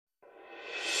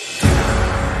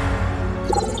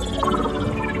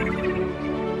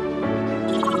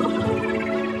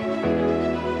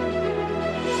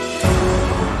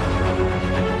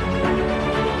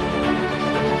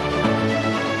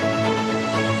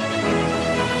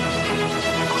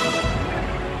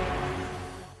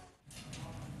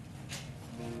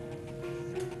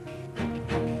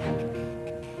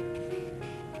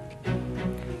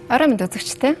Орой мэнд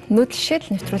үзэгчтэй нүүдэл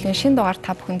шийдэл нэвтрүүлгийн шинэ дугаар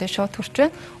та бүхэндээ шууд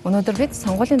хүрч байна. Өнөөдөр бид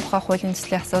сонгуулийн тухай хуулийн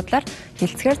төслийн асуудлаар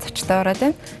хэлэлцэхээр зочтой ороод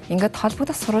байна. Ингээд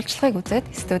холбогдох сурвалжлагыг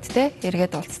үзээд студидээ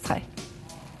эргээд уулзцгаая.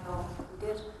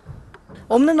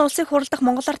 Өмнө нь улсын хурлдах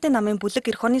Монгол Ардын намын бүлэг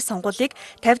эх орны сонгуулийг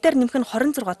 50 дээр нэмэх нь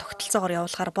 26 тогтолцоогоор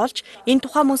явуулахар болж энэ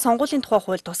тухай мөн сонгуулийн тухай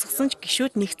хууль тусгасан ч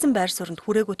гишүүд нэгдсэн байр суурьнд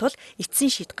хүрээгүй тул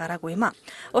эцсийн шийд гараагүй юм а.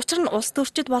 Учир нь улс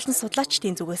төрчид болон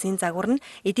судлаачдын зүгээс энэ загвар нь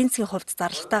эдийн засгийн хувьд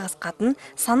зарлалтаагаас гадна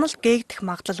санал гээгдэх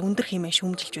магадлал өндөр хэмээн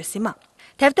шүүмжилж байсан юм а.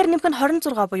 50 дээр нэмэх нь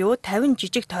 26 буюу 50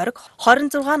 жижиг тойрог,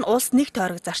 26 нь улс нэг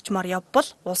тойрог зарчмаар явбал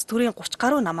улс төрийн 30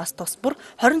 гаруй намаас тус бүр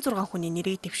 26 хүний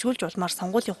нэрийг дэвшүүлж улмаар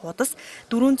сонгуулийн хуудас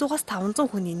 400-аас 500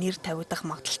 хүний нэр тавигдах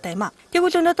магадaltaй юм а.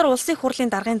 Тэгвэл өнөөдөр улсын хурлын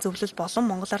даргын зөвлөл болон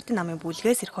Монгол Ардын намын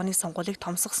бүлгээс эх орны сонгуулийг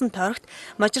томсгосон тойрогт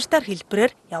мажоритар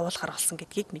хэлбэрээр явуулахар болсон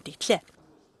гэдгийг мэдээллээ.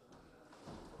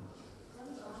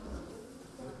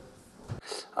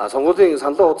 Сонгуулийн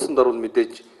саналын хуудсанд орвол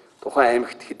мэдээж тухайн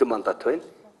аймагт хэдэн мандат байна.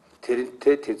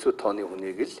 Тэрнтэй тэнцүү тооны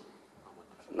хүнийг л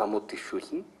намууд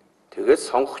дэвшүүлнэ. Тэгээд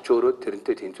сонгогч өөрөө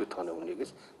тэрнтэй тэнцүү тооны хүнийг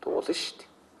л дуулна шүү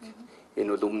дээ. Энэ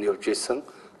бол өмнө явж исэн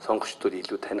сонгогчдод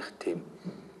илүү таних тийм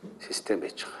систем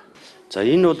байж байгаа. За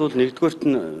энэ бол нэгдүгээрт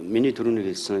нь миний түрүүний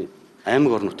хэлсэн аймаг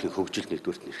орон нутгийн хөгжил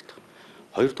нэгдүгээрт нэрхдэг.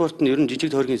 Хоёрдугаарт нь ер нь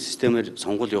жижиг тойргийн системээр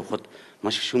сонгуул явахад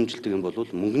маш их шүүмжилдэг юм бол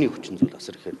мөнгөний хүчин зүйл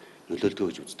асар ихээр нөлөөлдөг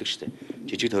гэж үздэг шүү дээ.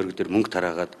 Жижиг тойрог дээр мөнгө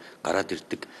тараагаад гараад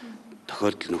ирдэг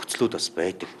тохиолдол нөхцлүүд бас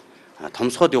байдаг.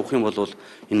 Томсгоод явах юм бол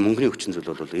энэ мөнгөний хүчин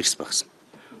зүйл бол эрс багасна.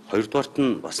 Хоёрдугаарт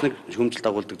нь бас нэг шүүмжилт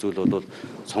агуулдаг зүйл бол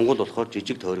сонгуул болохоор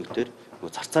жижиг тойрог дээр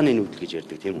зарцааны нүүдэл гэж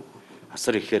ярьдаг тийм үү.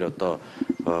 Асар ихээр одоо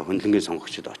хөндлөнгийн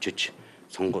сонгогчид очиж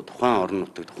тухайн орон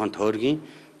нутаг тухайн тойргийн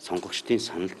сонгогчдын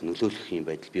саналд нөлөөлөх юм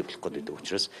байдал бий болох гэдэг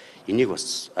учраас энийг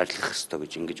бас арилгах ёстой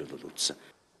гэж ингэж бол үзсэн.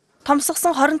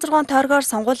 Томсгосон 26 тойргоор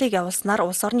сонгуулийг явуулснаар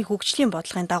улс орны хөгжлийн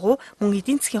бодлогын дагуу мөн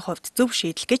эдийн засгийн хувьд зөв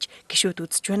шийдэл гэж гишүүд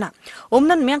үзэж байна.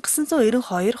 Өмнө нь 1992,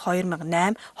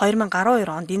 2008, 2012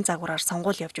 онд энэ загвараар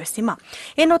сонгуул явж байсан юм а.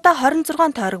 Энэ удаа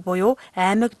 26 тойрог буюу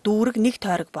аймаг, дүүрэг нэг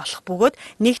тойрог болох бөгөөд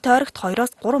нэг тойрогт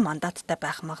 2-3 мандаттай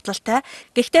байх магадлалтай.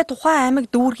 Гэхдээ тухайн аймаг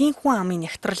дүүргийн хүн амын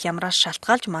нягтрал ямраас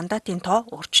шалтгаалж мандатын тоо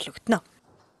өөрчлөгдөнө.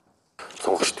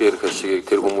 Сонгогчдын эрх ашигыг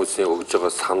тэр хүмүүсийн өгж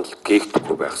байгаа санал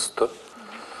гээгдэхгүй байх ёстой.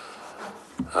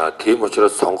 Тийм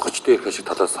учраас сонгогчдын эрх ашиг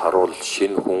талаас харуул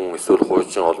шинэ хүн эсвэл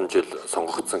хуучин олон жил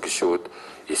сонгогдсон гишүүд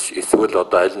эсвэл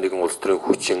одоо аль нэгэн улс төрийн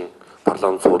хүчин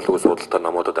парламент судалтай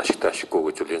намуудад ашигтай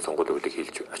ашиггүй гэж энэ сонгуулийн хуулийг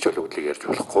хэлж ач холбогдлыг ярьж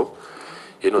болохгүй.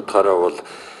 Энэ утгаараа бол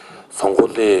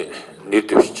сонгуулийн нэр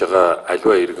дэвшиж байгаа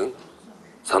аливаа иргэн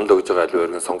санал өгж байгаа аливаа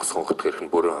иргэн сонгогдох эрх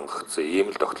нь бүрэн хангагдсан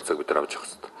ийм л тогтолцоог бид нар авч явах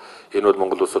хэрэгтэй. Энэ бол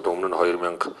Монгол улсад өмнө нь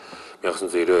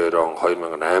 1992 он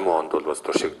 2008 онд бол бас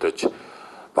туршигдаж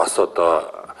бас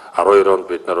одоо 12 онд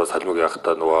бид нар салмиг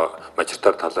яхахтаа нөгөө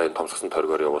мажоритар талаа энэ томсгосон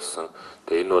тойргоор явуулсан.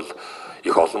 Тэгээ энэ бол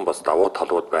их олон бас давуу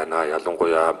талууд байна.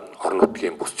 Ялангуяа орон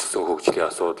нутгийн бүсчилсэн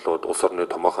хөгжлийн асуудлууд, улс орны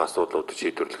томоохон асуудлуудыг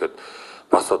шийдвэрлэхэд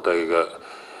бас одоо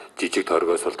жижиг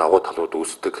тойргоос бол давуу талууд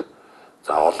үүсдэг.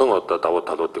 За олон одоо давуу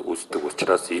талуудыг үүсдэг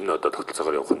учраас энэ одоо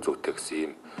тогтолцоогоор явах нь зүйтэй гэсэн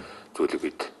ийм зүйлийг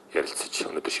бид ярилцаж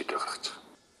өнөөдөр шийдвэр гаргаж байгаа.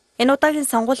 Энэ удаагийн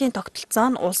сонгуулийн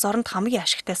тогтолцоо нь улс оронд хамгийн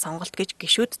ашигтай сонголт гэж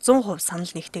гишүүд 100% санал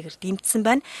нэгтэйгээр дэмжсэн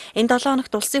байна. Энэ 7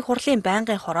 хоногт улсын хурлын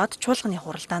байнгын хороод чуулганы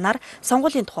хуралдаанаар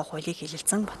сонгуулийн тухай хуулийг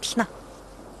хэлэлцэн батална.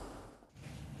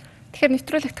 Тэгэхээр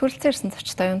нэвтрүүлэгт хүрэлцэн ирсэн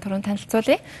зочтой юун түрүүн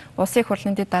танилцуулъя. Улсын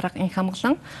хурлын дэд дарга инх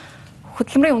хамглан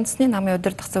хөдөлмөрийн үндэсний намын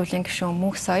удирдах зөвлөлийн гишүүн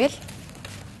Мөнх Соёл,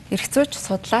 эрх зүйч,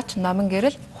 судлаач, номон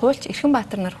гэрэл, хуульч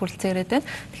Эрхэнбаатар нар хүрэлцэн ирээд байна.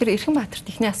 Тэгэхээр Эрхэнбаатарт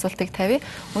ихний асуултыг тавья.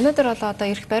 Өнөөдөр бол одоо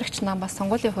эрх баригч нам бас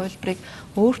сонгуулийн хувилбарыг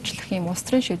өөрчлөх юм улс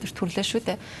төрийн шийдвэрт хүрлээ шүү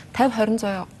дээ.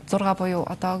 50-26 буюу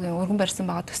одоогийн өргөн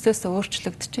барьсан байгаа төсөөс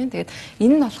өөрчлөгдөж байна. Тэгээд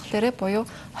энэ нь болохоор буюу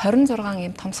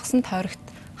 26 юм томсгосон тойрогт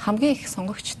хамгийн их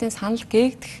сонгогчдын санал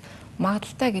гээгдэх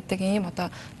магадaltaй гэдэг ийм одоо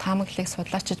таамаглалыг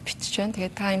судлаачид бичиж байна.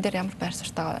 Тэгээд та энэ дээр ямар байр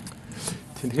суртаа байна?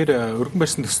 Тэгэхээр өргөн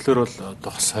барьсан төслөөр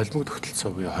бол солимог тогтолцоо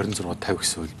буюу 26-50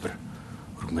 гэсэн хэлбэр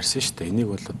өргөн барьсан шүү дээ.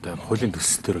 Энийг бол одоо хуулийн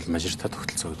төслөөр бол мажоритар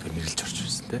тогтолцоо гэдэг нэрлэж орж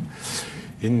ирсэн тийм.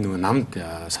 Энэ нөгөө намд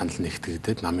санал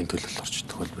нэгтгэгдээд намын төлөвлөлт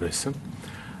орчдог хэлбэр байсан.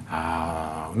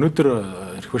 Өнөөдөр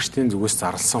эрх баригчдын зүгээс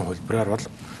зарласан хэлбэрээр бол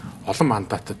олон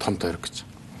мандаттай том тойрог гэж.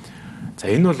 За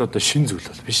энэ бол одоо шинэ зүйл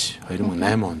бол биш.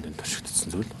 2008 онд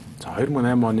туршигдсан зүйл. За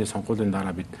 2008 оны сонгуулийн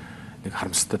дараа бид нэг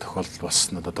харамсалтай тохиолдол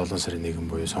болсон одоо 7 сарын 1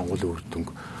 буюу сонгуулийн үр дүнг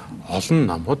олон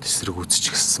намууд эсрэг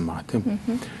үзчихсэн байгаа тийм.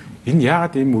 Энэ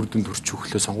яагаад ийм үр дүнд хүрч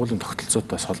өглөө сонгуулийн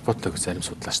тогтолцоотойс холбоотой гэж зарим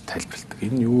судлаач тайлбарладаг.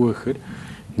 Энэ юу вэ гэхээр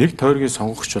нэг тойргийн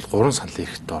сонгогч бол 3 саналын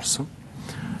эрхтээ орсон.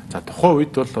 За тухайн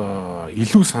үед бол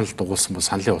илүү санал дугуулсан бол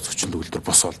саналын уц хүчин төгөлдөр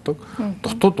бос болдог.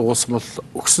 Дутуу дугуулсан бол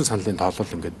өгсөн саналын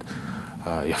тоолол ингээд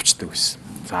явцдаг байсан.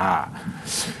 За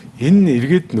энэ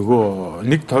эргээд нөгөө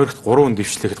нэг тойрогт 3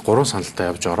 дэвшлэхэд 3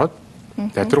 саналтай явж ороод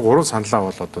за тэр 3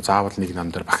 саналаа бол одоо заавал нэг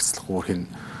нам дээр багцлах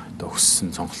өөрхийн одоо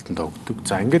өссөн сонголтонд өгдөг.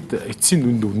 За ингээд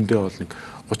эцсийн дүндээ бол нэг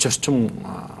 30 орчим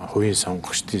хувийн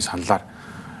сонгогчдын саналаар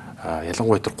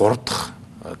ялангуяа тэр 3 дахь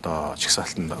одоо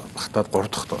чигсаалтанд багтаад 3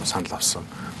 дахь санал авсан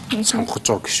сонгож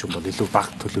байгаа гишүүн бол илүү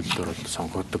бага төлөвлөлөөр бол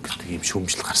сонгодог гэдэг ийм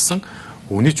шүүмжлэл гарсан.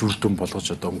 Үнийч үр дүн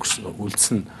болгож одоо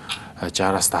үлдсэн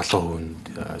 60-аас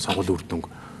 70% сонгуулийн үр дүнг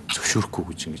зөвшөөрөхгүй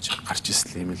гэж ингэж гарч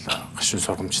ирсэн юм л гашуун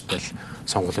сургамжтай л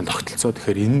сонгуулийн тогтолцоо.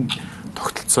 Тэгэхээр энэ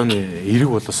тогтолцооны эерэг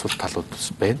болон сул талууд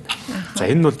байна. За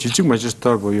энэ бол жижиг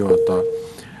мажоритар буюу одоо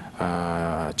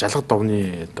жалгад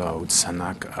довны одоо үс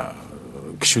санааг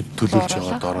гишүүд төлөвлөж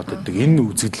яваад ороод идэг. Энэ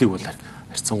үзэгдлийг бол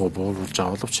харьцангуй бууруулж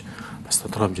байгаа боловч бас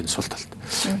тодорхой хэмжээний сул талт.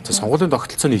 За сонгуулийн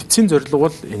тогтолцооны эцсийн зорилго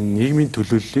бол энэ нийгмийн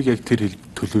төлөвлөлийг яг тэр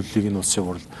төлөвлөлийг нь улсын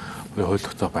хурал буюу хууль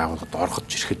тогтоох байгууллагад оргож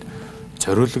ирэхэд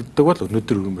зориулагддаг бол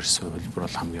өнөөдөр өргөн барьсан хөлбөр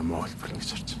бол хамгийн муу хөлбөр гэж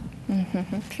харж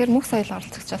байна. Тэгэхээр мөнх соёл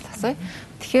оролцогчдод асууя.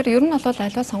 Тэгэхээр ер нь бол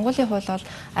альва сонгуулийн хууль бол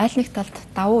аль нэг талд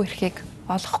давуу эрхийг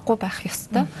олохгүй байх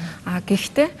ёстой.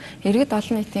 Гэхдээ иргэд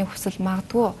олон нийтийн хүсэл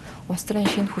магадгүй улс төрийн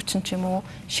шинэ хүчин ч юм уу,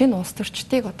 шинэ улс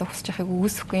төрчдийг одоо хүсэж байхыг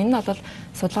үүсэхгүй. Энэ бол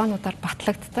судалгаануудаар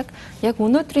батлагддаг. Яг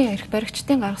өнөөдрийн эрх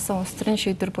баригчдын гаргасан улс төрийн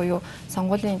шийдвэр буюу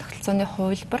сонгуулийн тогтолцооны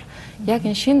хувилбар яг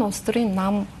энэ шинэ улс төрийн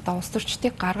нам одоо улс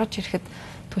төрчдийг гаргаж ирэхэд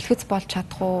түлхэц болж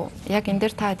чадах уу? Яг энэ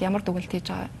дээр та ямар дүгнэлт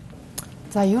хийж байгаа?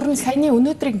 За ер нь саяны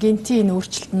өнөөдрийн генетийн энэ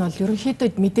өөрчлөлт нь бол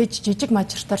ерөнхийдөө мэдээж жижиг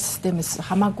мажоритар системээс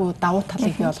хамаагүй давуу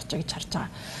талыг бий болгож байгаа гэж харж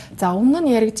байгаа. За өмнө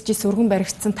нь яригдчихсэн өргөн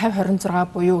баригдсан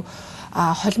 50-26 буюу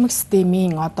холимог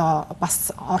системийн одоо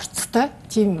бас орцтой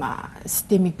тийм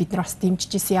системийг бид нар бас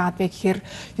дэмжиж ирсэн. Яагаад вэ гэхээр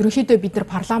ерөнхийдөө бид нар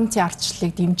парламентын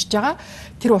ардчлалыг дэмжиж байгаа.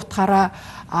 Тэр утгаараа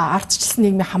ардчилсан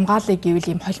нийгмийн хамгааллыг гэвэл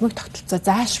ийм холимог тогтолцоо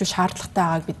зайлшгүй шаардлагатай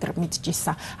байгааг бид нар мэдж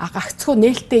ирсэн. Гагцхүү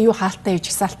нээлттэй юу хаалттай юу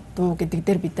жигсаалтгүй гэдэг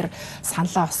дээр бид нар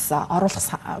саналаа бас оруулах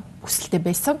хүсэлтэй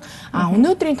байсан.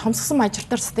 Өнөөдрийн томсгсон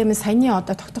мажоритар системийн саяны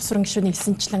одоо тогтох суран гишүүний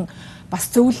хэлсэнчлэн бас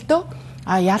зөвлөдөө.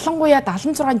 Ялангуяа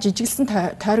 76 жижиглсэн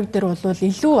тойрог дээр бол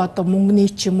илүү одоо мөнгөний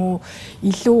ч юм уу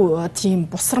илүү тийм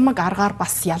бусрамаг аргаар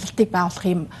бас ялалтыг байгуулах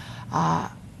юм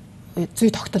зүй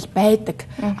тогтол байдаг.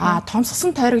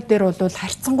 Томсгсон тойрог дээр бол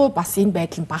харьцангуй бас энэ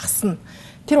байдал нь багасна.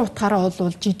 Тэр утгаараа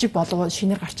бол жижиг болов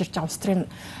шинээр гарч ирж байгаа улс төрийн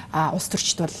улс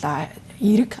төрчд бол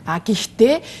эрг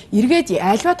гэхдээ эргээд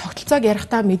альва тогтолцоог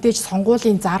ярихдаа мэдээж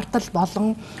сонгуулийн зардал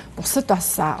болон бусад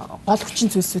бас гол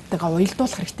хүчин зүйлсүүдтэйгээ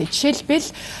уялдуулах хэрэгтэй. Жишээлбэл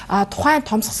тухайн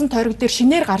томсгсон тойрог дээр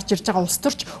шинээр гарч ирж байгаа улс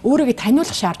төрч өөрийгөө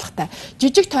таниулах шаардлагатай.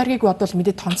 Жижиг тойргийг бодвол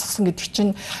мэдээд томсгсон гэдэг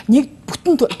чинь нэг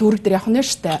бүтэн дүүрэг дээр явах нь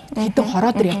шүү дээ. Хэдэн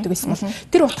хороо дээр явдаг гэсэн бол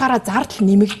тэр утгаараа зардал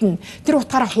нэмэгдэнэ. Тэр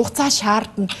утгаараа хугацаа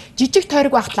шаардна. Жижиг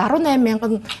тойрог байхад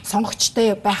 18,000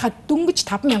 сонгогчтой байхад дөнгөж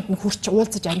 5,000 хүрч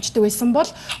уулзаж амждаг байсан бол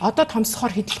одоо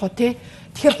томсгохоор хэдлэх үү те.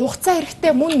 Тэгэхээр хугацаа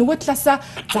хэрэгтэй мөн нөгөө талаасаа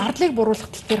зардлыг буруулах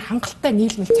тал дээр хангалттай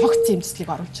нийлмэл цогц юм төслийг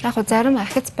оруулж байна. Яг хөө зарим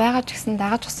ахиц байгаа ч гэсэн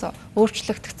дагаж гисэн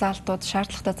өөрчлөгдөх заалтууд,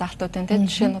 шаардлагатай заалтууд байна те.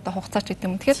 Жишээ нь одоо хугацаач гэдэг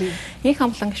юм. Тэгэхээр инх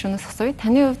хамлан гишүүнээс асууя.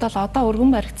 Таны хувьд бол одоо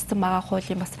өргөн баригдсан байгаа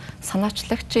хуулийн бас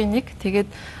санаачлагчийн нэг тэгээд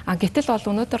гэтэл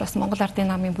бол өнөөдөр бас Монгол Ардын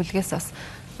намын бүлгээс бас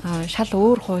шал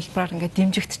өөр хувилбараар ингээд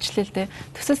дэмжигдчихлээ л дээ.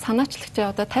 Төсөл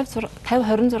санаачлагчаа одоо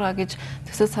 50-26 гэж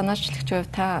төсөл санаачлагчийн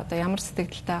хувьд та одоо ямар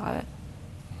сэтгэлдтэй байгаа вэ?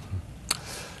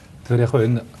 Тэгэхээр яг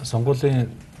энэ сонгуулийн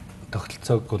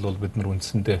тогтолцоог бол бид нар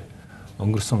үндсэндээ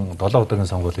өнгөрсөн 7 удаагийн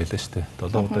сонгуул хийлээ шүү дээ.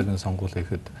 7 удаагийн сонгуул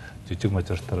хийхэд жижиг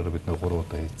мажоритараар бид нар 3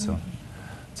 удаа хийсэн.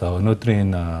 За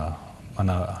өнөөдрийн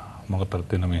манай Монгол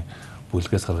Ардын намын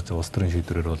бүлгээс гаргаж байгаа улс төрийн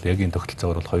шийдвэрээр бол яг энэ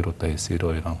тогтолцоогоор бол 2 удаа хийсэн.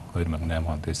 92 он,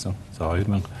 2008 онд хийсэн. За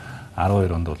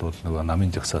 2012 онд бол нөгөө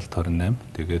намын жагсаалт 28,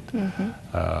 тэгээд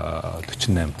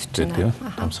 48 тийм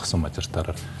томсгсон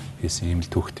мажоритараар хийсэн юм л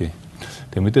түүхтэй.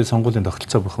 Тэгээ мэдээ сонгуулийн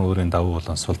тогтолцоо бүхэн өөрийн давуу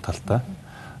болон сул талтай.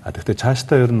 Тэгэхдээ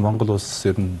цаашдаа ер нь Монгол улс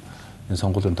ер нь энэ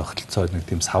сонгуулийн тогтолцоо нэг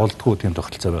тийм савлдгүй тийм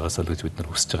тогтолцоо байгаасаа л гэж бид нар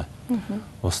хүсэж байгаа.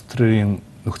 Улс төрийн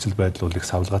нөхцөл байдал бол их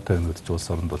савлгаатай байна гэдэг улс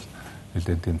оронд бол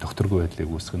нэлээд тийм докторгүй байдлыг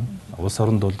үүсгэнэ. Улс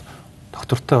оронд бол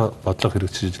доктортой бодлого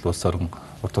хэрэгжиж улс орон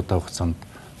урт удаан хугацаанд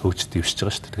хөгжиж дэвшиж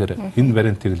байгаа шүү дээ. Тэгэхээр энэ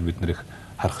вариантыг л бид нэр их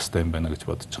харах хэрэгтэй юм байна гэж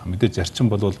бодож байгаа. Мэдээж зарчим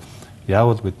бол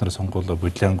яавал бид нар сонгуулио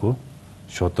бодлоонгүй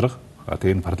шудраг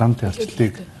тэгээд парламентын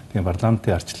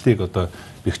арчлалыг одоо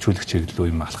бэхжүүлэх чиглэл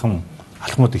юм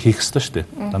алхмуудыг хийх ёстой шүү дээ.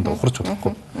 Дандаа ухарч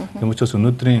болохгүй. Тийм учраас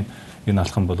өнөөдрийн энэ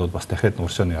алхам бол бас дахиад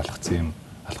уршааны алхацсан юм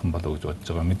алхам болов гэж бодож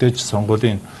байгаа. Мэдээж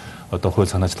сонгуулийн одоо хууль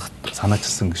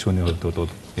санаачилсан гишүүний хувьд бол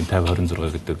энэ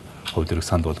 50-26 гэдэг хувь зэрэг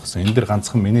санд болгосон. Энэ дэр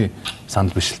ганцхан миний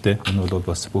санд биш л дээ. Энэ бол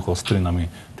бас бүх улс төрийн намын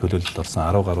төлөөлөлд орсон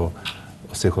 10 гаруй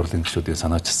улсын хурлын гишүүдийн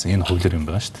санаачилсан энэ хувьлэр юм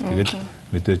байна шүү дээ. Тэгээд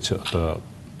мэдээж одоо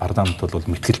парламент бол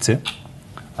мэтгэлцээ.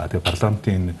 Тэгээ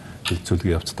парламентын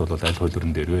хэлэлцүүлгийн явцад бол аль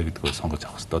хуулиурын дээр вэ гэдгийг сонгож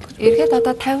авах хэрэгтэй л гэж. Эргээд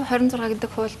одоо 50-26 гэдэг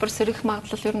хувилбар сэргэх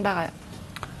магадлал юу байгаа юу?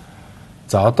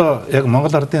 За одоо яг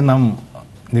Монгол Ардын нам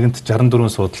нэгэнт 64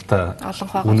 судалтай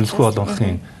үнэлэхгүй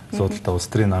олонхын судалтай улс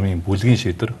төрийн намын бүлгийн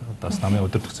шийдвэр, бас намын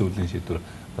удирдах зөвлөлийн шийдвэр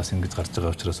бас ингэж гарч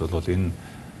байгаа учраас бол энэ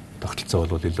тогтолцоо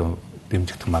бол илүү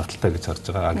дэмжигдэх магадaltaй гэж харж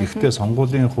байгаа. Гэхдээ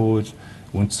сонгуулийн хууль,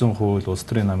 үндсэн хууль, улс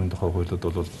төрийн намын тухай хуулиуд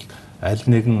бол аль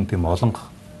нэгэн тийм олон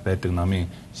байдаг намын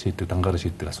шийдэг дангаараа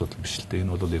шийддэг асуудал биш л дээ.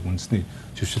 Энэ бол яг үндэсний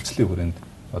шившилцлийн хүрээнд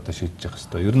одоо шийдэж явах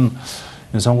хэрэгтэй. Ер нь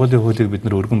энэ сонгуулийн хуулийг бид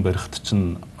нэр өргөн барихт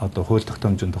чинь одоо хууль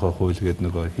тогтоомжийн тухай хууль гэдэг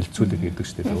нэг хэлэлцүүлэг хийдэг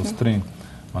шүү дээ. Улс төрийн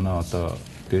манай одоо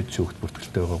дээд шүүхт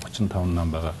бүртгэлтэй байгаа 35 нам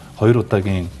байгаа. 2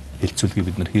 удаагийн хэлэлцүүлгийг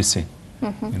бид нэр хийсэн.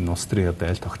 Энэ улс төрийн одоо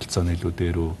аль тогтолцооны илүү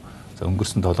дээр үү? За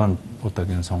өнгөрсөн 7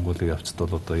 удаагийн сонгуулийг явцад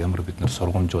бол одоо ямар бид нэр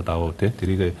сургамжууд авав те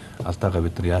тэрийг алдаагаа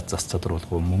бид нар яаж зас чадварлах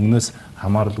вэ? Мөнгнөөс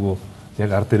хамааралгүй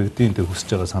яг ард иргэдийн тэр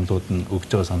хүсэж байгаа саналууд нь өгж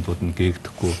байгаа саналууд нь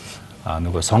гээгдэхгүй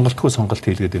нөгөө сонголтгүй сонголт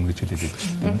хийлгээд юм гэж хэлээд байдаг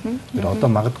шүү дээ. Тэр одоо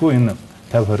магадгүй энэ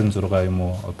 50-26 юм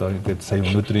уу одоо ингээд сая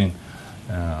өнөөдрийн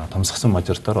томсгсон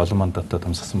мажоритар олон мандаттай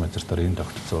томсгсон мажоритар энэ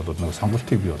тогтолцоо бол нөгөө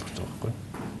сонголтыг бий болгож байгаа байхгүй.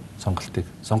 Сонголтыг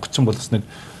сонгогч бол бас нэг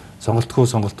сонголтгүй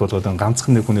сонголт болоод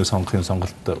ганцхан нэг хүний сонгохын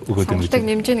сонголт өгөөд юм гэж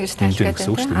нэмжинэ гэж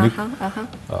тайлбарлаад байна. Нэг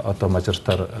одоо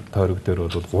мажоритар тойрог дээр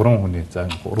бол 3 хүний за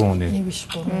 3 хүний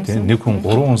тийм нэг хүн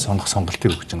 3 хүн сонгох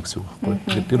сонголтыг өгч байгаа гэсэн үг байхгүй.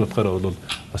 Тэгэхээр тэр утгаараа бол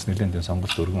бас нэлээд энэ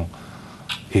сонголт өргөн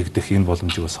хийгдэх энэ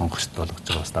боломжийг сонгогчд болгож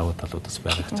байгаа бас давуу талуудаас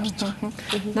байгаа гэж харж байгаа.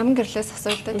 Намын гэрлээс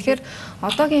асуултаа. Тэгэхээр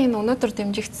одоогийн энэ өнөөдөр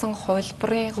дэмжигдсэн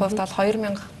хувилбарын хувьд бол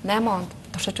 2008 онд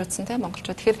туршиж үзсэн тийм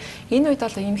монголчууд. Тэгэхээр энэ үед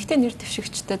бол эмэгтэй нэр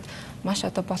дэвшигчдэд маш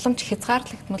одоо боломж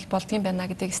хязгаарлагдмал болдгийм байна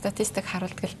гэдгийг статистик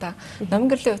харуулдаг л та.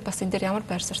 Намын гэрлийн үед бас энэ дээр ямар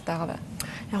байр суурьтай байгаа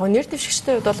вэ? Яг нэр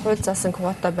дэвшигчтэй үед бол хууль заасан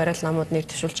квота бариад намууд нэр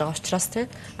дэвшүүлж байгаа учраас тийм.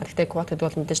 Гэхдээ квота гэдэг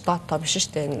бол мэдээж дот тоо биш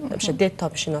шүү дээ. Биш дэт тоо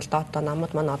биш энэ бол дот тоо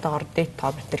намууд маань одоогоор дэт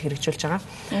тоо битэр хэрэгжүүлж байгаа.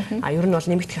 Ер нь бол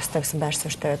нэмэгдэх ёстой гэсэн байр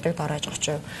суурьтай байдаг. Дорож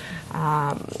өгч.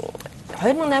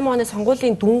 2008 оны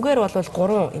сонгуулийн дүнгээр бол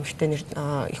 3 эмэгтэй нэр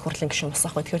их хурлын гишүүн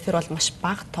босох бай. Тэгэхээр тэр бол маш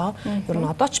бага тоо. Ер нь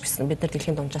одоо ч бисэн бид нар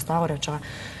дэлхийн дундаас доогоор явж байгаа.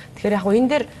 Тэгэхээр яг энэ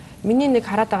дээр миний нэг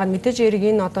хараад байгаа нь мэдээж эрг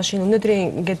энэ одоо шинэ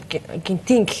өнөөдрийн ингээд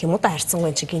гинтийн гэх юм уу да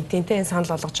харьцангуй чи гинтийнтэй энэ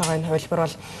санал болгож байгаа энэ хувилбар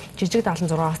бол жижиг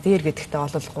 76-аас дээр гэдэгтээ бол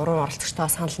 3 оролцогчтой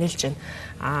санал нийлж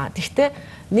байна. Тэгвэл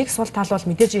нэг сул тал бол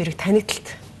мэдээж эрг танигдалт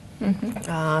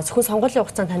зөвхөн сонгуулийн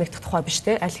хугацаанд танигдах тухай биш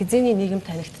те аль хэзээний нийгэм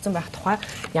танигдсан байх тухай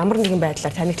ямар нэгэн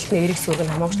байдлаар танигдалтны эрэг сүрэг нь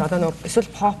хамаагүй одоо нэг эсвэл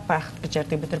pop байх гэж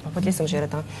ярьдаг бид нар популизм гэж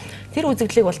яриад байгаа. Тэр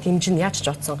үзэгдлийг бол дэмжин яаж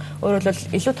ч бодсон. Өөрөөр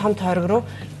хэлбэл илүү том тойрог руу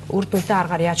үр дүнтэй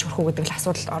аргаар яаж хүрэх үү гэдэг л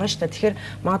асуудал орно шүү дээ. Тэгэхээр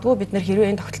магадгүй бид нар хэрвээ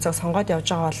энэ тогтолцоог сонгоод явж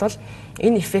байгаа бол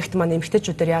энэ эффект маань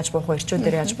эмэгтэйчүүдээр яаж буух вэ,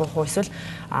 эрчүүдээр яаж буух вэ эсвэл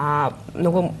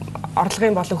нөгөө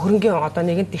орлогын болон хөрөнгөний одоо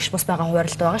нэгэн тэгш бус байгаа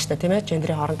хуваарлт байгаа шүү дээ тийм ээ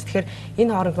гендрийн хооронд. Тэгэхээр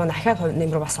энэ хооронд маань ахаад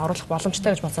нэмэр бас оруулах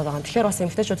боломжтой гэж бодсоод байгаа. Тэгэхээр бас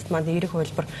эмэгтэйчүүдэд маань эерэг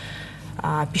хувилбар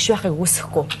биш байхыг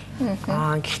үүсэхгүй.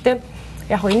 Гэхдээ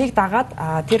яг энийг дагаад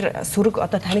тэр сүрэг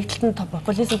одоо танигдалтанд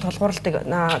популизм тулгуурлалтыг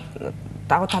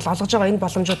давуу тал олгож байгаа энэ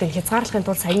боломжуудыг хязгаарлахын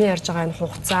тулд саяны ярьж байгаа энэ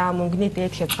хугацаа, мөнгөний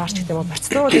дээд хязгаарч гэдэг юм уу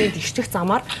процедуруудыг дэвшчих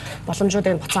замаар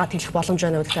боломжуудыг буцаад хэлэх боломж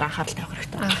байна гэдгээр анхаарал тавих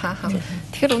хэрэгтэй.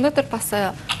 Тэгэхээр өнөөдөр бас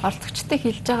оролцогчдыг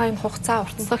хэлж байгаа энэ хугацаа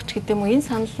уртасгагч гэдэг юм уу энэ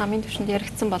санал намын түвшинд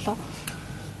яригдсан болов?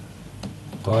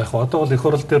 Яг одоо бол их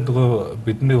хурл дээр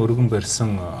бидний өргөн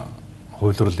барьсан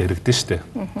хуулиурал яригдэн штэ.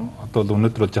 Одоо бол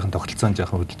өнөөдөр бол жоохон тогтолцоон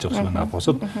жоохон хөдөлж байгаа юм байна.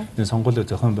 Бусад энэ сонгуулийн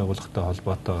зохион байгуулалттай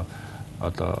холбоотой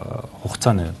одоо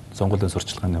хугацааны сонгуулийн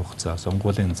сурчлагын хугацаа,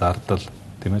 сонгуулийн зардал,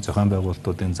 тийм ээ, зохион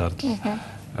байгуулалтуудын зардал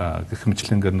гэх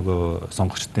мэтлэнгээр нөгөө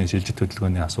сонгогчдын шилжилт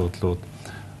хөдөлгөөний асуудлууд,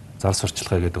 зар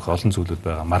сурчлагаа гэдэг олон зүйлүүд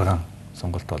байгаа. Маргаан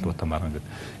сонголт холбоотой маргаан гэдэг.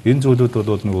 Энэ зүйлүүд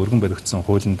бол нөгөө өргөн баригдсан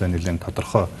хуулиндаа нэлээд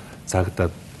тодорхой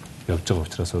цагдаад явж байгаа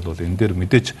учраас бол энэ дээр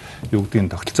мэдээж юу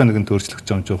гэдгийг тогтолцоо нэгэн өөрчлөгдөж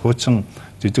байгаа юм чи хуучин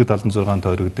жижиг 76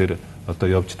 тойрог дээр одоо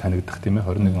явж танигдах тийм ээ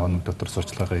 21 хоног дотор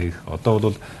сурчлагаа хийх. Одоо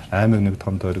бол аймаг нэг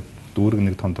том тойрог, дүүрэг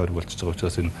нэг том тойрог болчихж байгаа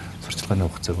учраас энэ сурчлагын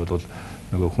хугацааг бол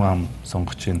нөгөө хүн ам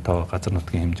сонгогчийн тоо газар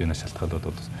нутгийн хэмжээнээс шалтгаалаад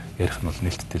бол ярих нь бол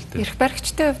нээлттэй л дээ. Эрх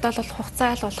баригчтай хувьд бол хугацаа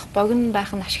айл болох богино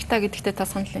байх нь ашигтай гэдэгтээ та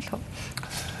санал нийлэх үү?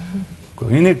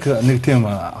 Энийг нэг тийм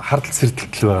хардл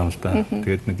сэрдэлтэл байгаа юм л да.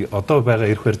 Тэгээд нэг одоо байгаа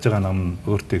эрх барьж байгаа нам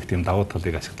өөртөө их тийм давуу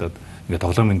талыг ашиглаад ингээд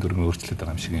тоглоомын дүрмийг өөрчлөд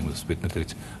байгаа юм шиг юм бас бид нар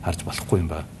тэгж харж болохгүй юм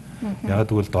байна. Яг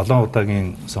тэгвэл 7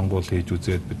 удаагийн сонгуул хийж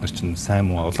үзээд бид нар чинь сайн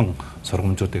муу олон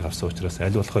сургамжуудыг авсан учраас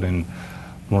аль болохоор энэ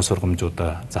муу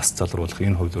сургамжуудаа зас залруулах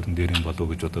энэ хуулиурын дээр юм болов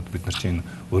уу гэж бодоод бид нар чинь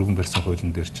өргөн барьсан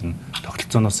хуулийн дээр чинь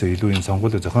тогтолцооноос илүү энэ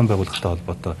сонгуулийн зохион байгуулалттай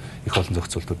холбоотой их олон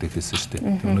зохицуултуудыг хийсэн шүү дээ.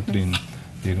 Өнөөдрийн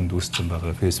нийгэмд үүссэн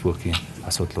байгаа фэйсбүүкийн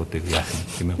асуудлуудыг яах юм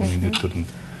тийм ээ хүний нэр төрөнд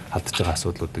алдж байгаа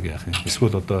асуудлуудыг яах юм.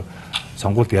 Эсвэл одоо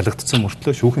сонгуульд ялагдсан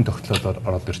мөртлөө шүүхийн тогтолцоолоор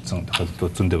ороод ирсэн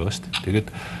тохиолдлууд зөндөө байгаа шүү дээ. Тэгээд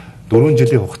 4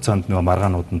 жилийн хугацаанд нөгөө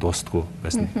маргаанууд нь дуустдаггүй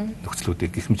байсан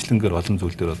нөхцлүүдийг гэх мэтлэнгээр олон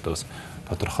зүйл дээр одоо бас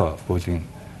тодорхой хуулийн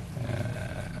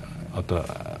одоо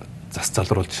зас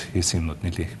залруулж хийсэн юмнууд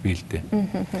нэлээх бий л дээ.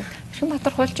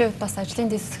 Шинбатар хуульчийн хувьд бас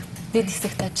ажлын дэд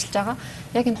хэсэгт ажиллаж байгаа.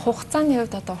 Яг энэ хугацааны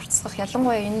хувьд одоо уртсгах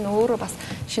ялангуяа энэ өөрөө бас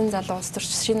шинэ залуу улс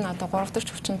төрч шинэ одоо 3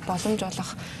 дахь хүчинд боломж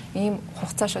олох ийм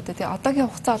хугацаа шүү дээ. Тэгээ одоогийн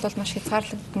хугацаа бол маш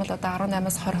хязгаарлагдмал одоо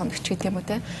 18-аас 20 хоног ч гэдэг юм уу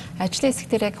те. Ажлын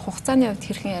хэсгээр яг хугацааны хувьд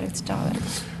хэрхэн яригдж байгаа вэ?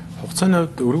 Хугацааны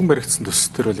хувьд өргөн баригдсан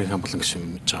төсөл төр бол инхан болон гişин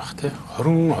мэдж байгаа те.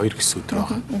 22 гэсэн өдөр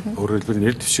байгаа. Өөрөөр хэлбэл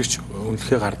нэр дэвшигч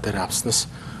үнэлгээ гар дээр авснаас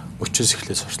өчөөс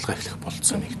эхлээд сурталчилгаа эхлэх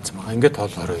болцоо нэгдсэн байгаа. Ингээд тоол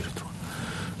 22 өдөр.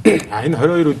 Энэ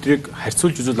 22 өдрийг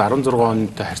харьцуулж үзвэл 16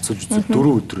 онтой харьцуулж үзвэл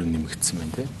 4 өдрөөр нэмэгдсэн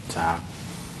байна тийм. За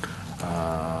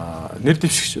нэр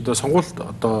дэвшигч одоо сонгуульд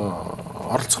одоо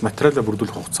оролцох материалаа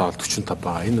бүрдүүлэх хугацаа бол 45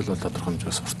 байгаа. Энэ бол тодорхой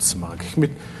хэмжээс уртсан байгаа. Гэх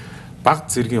мэт бага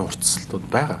зэргийн уртсалтууд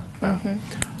байгаа.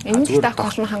 Энэ л даах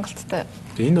болно хангалттай.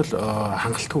 Энэ бол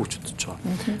хангалттай гэж бодож байгаа.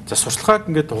 За сурталчилгааг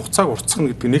ингээд хугацааг уртсах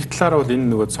гэдэг нэг талаараа бол энэ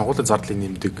нөгөө сонгуулийн зардлыг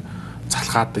нэмдэг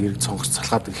залхаадаг иргэд сонгогч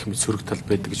залхаадаг гэх мэт сөрөг тал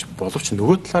байдаг гэж боловч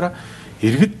нөгөө талаараа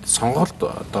иргэд сонголт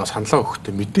одоо саналаа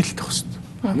өгөхдөө мэдээлэл өгөх хэрэгтэй.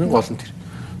 Хамгийн гол нь тэр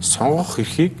сонгох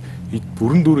эрхийг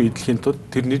бүрэн дүүрэн эдлэхийн тулд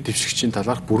тэр нэр дэвшигчийн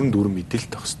талаарх бүрэн дүүрэн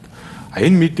мэдээлэл өгөх хэрэгтэй.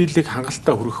 Энэ мэдээллийг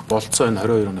хангалттай хүргэх болцоо энэ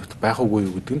 22 хоногт байх үгүй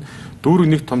юу гэдэг нь дүүрэг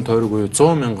нэг том тойрог буюу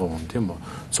 100 мянган хүн тийм үү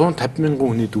 150 мянган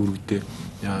хүний дүүрэгдээ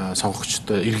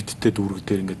сонгогчтой иргэдтэй дүүрэг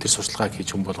дээр ингээд тэр сурталчилгааг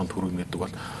хийж хүн болгонд хүргэнэ гэдэг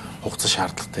бол хугацаа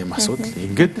шаардлагатай юм асуудал.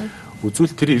 Ингээд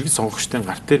үзвэл тэр иргэд сонгогчдын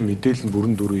гар дээр мэдээлэл нь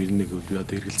бүрэн дүүрэн ирнэ гэж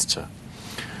одоо эргэлзэж байгаа.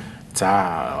 За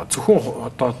зөвхөн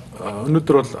одоо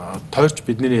өнөөдөр бол тойрч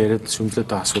бидний яриад шүмжлээд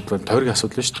байгаа асуудал нь тойргийн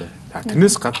асуудал шүү дээ.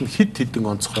 Тэрнээс гадна хэд хэдэн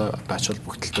онцгой ач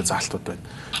холбогдолтой заалтууд байна.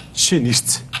 Жишээ нь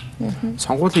эрс.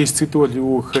 Сонгуулийн эрс гэдэг бол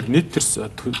юу гэхээр нийт тэр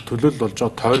төлөөлөл болж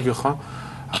байгаа тойргийнхоо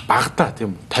багадаа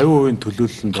тийм 50%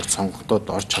 төлөөлөлөнд орж сонгогдоод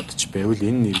орж чадчих байвал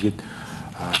энэ нэргээд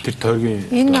тэр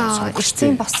тойргийн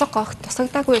сонгогчдын босго огт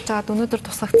тусагдаагүй байгаад өнөөдөр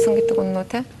тусагдсан гэдэг үнэн үү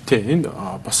те? Тийм энэ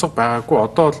босго байгаагүй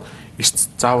одоо бол эрс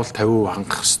заавал 50%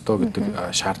 хангах ёстой гэдэг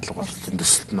шаардлага бол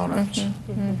төсөлд нь орж.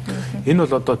 Энэ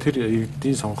бол одоо тэр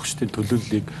иргэдийн сонгогчдын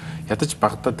төлөөллийг ядаж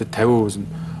багадаа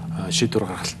 50% шийдвэр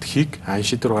гаргалт хийх, энэ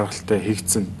шийдвэр гаргалтаа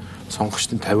хийгдсэн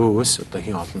сонгогчдын 50%-өөс одоо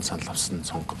хин олон санал авсан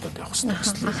сонгогдоод явах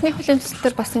хэрэгтэй. Анхны хуулийн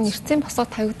төсөлтөөр бас энэ эрсийн босго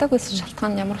тавигдаагүйсэн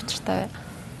шалтгаан нь ямар учиртай вэ?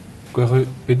 Гэхдээ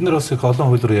бид нар бас их олон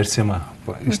хуулиар ярьсан юм аа.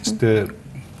 Эрчтэй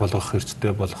болгох,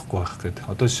 эрчтэй болохгүй байх гэдэг.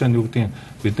 Одоо жишээ нь юу гэдэг нь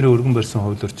бидний өргөн барьсан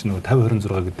хуулиар чинь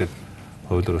 50-26 гэдэг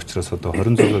хуулиар учраас одоо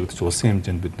 26 гэдэг чинь улсын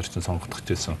хэмжээнд бид нар чинь сонгогдох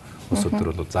гэсэн улсууд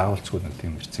төр бол заавалчгүй нэг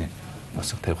тийм эрсийн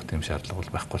босго тавих тийм шаардлага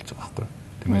бол байхгүй болж байгаа байхгүй.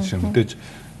 Тиймээс чинь мэдээж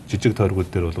жижиг тойргууд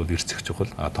дээр бол эрсэх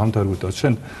чухал. Том тойргууд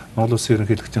жишээ нь Монгол Улсын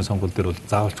ерөнхийлөгчийн сонгуул дээр бол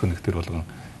заавалчгүй нэг төр болгон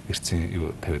эрсийн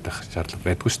юу тавиад байх шаардлага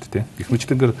байдгүй шүү дээ. Гэх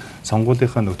мэтлэнгээр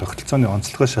сонгуулийнхаа нэг тогтолцооны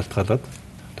онцлогоос шалтгаалаад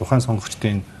тухайн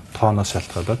сонгогчдын тооноос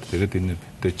шалтгаалаад тэгээд энэ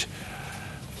мэдээж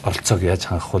оролцоог яаж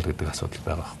хангах вэ гэдэг асуудал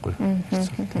байгаа байхгүй.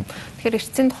 Тэгэхээр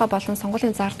эрсийн тухай болон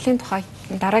сонгуулийн зардлын тухай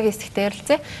дараагийн хэсэгт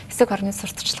ярилцъя. Хэсэг орны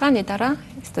сурталчилгааны дараа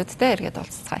студидтэй эргээд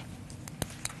уулзцгаая.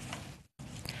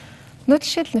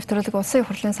 Нүүдэлшил нэвтрүүлэг улсын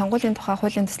хурлын сонгуулийн тухай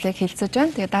хуулийн төслийг хэлэлцэж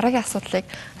байна. Тэгээ дараагийн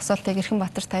асуултыг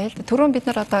Эрхэнбаатар тайлд. Түрүүн бид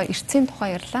нар одоо эрсийн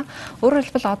тухай ярьлаа. Өөрөөр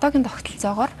хэлбэл одоогийн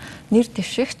тогтолцоогоор нэр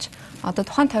дэвшигч одоо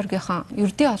тухайн тойргийнхаа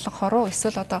ердийн олонхоор уу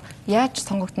эсвэл одоо яаж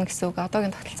сонгогдно гэсэн үг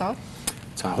одоогийн тогтолцоогоор.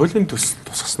 За хуулийн төсөл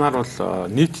тусгаснаар бол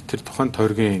нийт тэр тухайн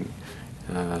тойргийн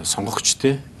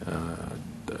сонгогчдын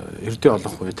ердийн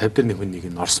олонх буюу 50 дээр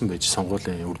 1 нь орсон байж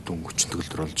сонгуулийн үр дүн хүчин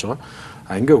төгөлдөр болж байгаа.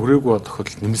 Ингээ хүрээгүй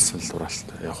тохиолдолд нэмэлт санал хураалт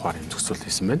явахаар юм зохицуулт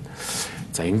хийсэн байна.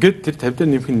 За ингээд тэр 50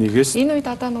 дээр 1-ээс энэ үед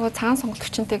одоо нөгөө цагаан сонголт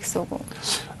хүчинтэй гэсэн үг үү?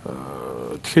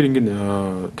 Тэгэхээр ингээ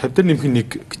 50 дээр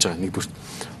 1 гэж байгаа нэгдүгээр.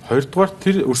 Хоёрдугаар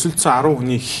тэр өрсөлдсөн 10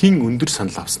 хүний хин өндөр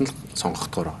санал авсан л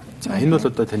сонгогдохоор. За энэ бол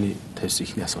одоо таны тавьсан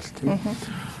ихний асуулт тийм.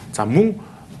 За мөн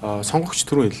сонгогч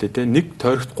түрүү хэллээ те нэг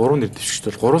тойрогт 3 нэр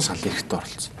дэвшигчд бол 3 саналын хэрэгтэй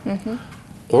оролцсон.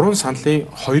 3 саналын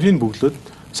 2-ыг бөглөөд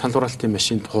санал хураалтын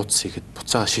машинд хуудас хийхэд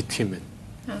буцаа шидэх юм байна.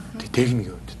 Техник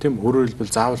үед тийм өөрөөр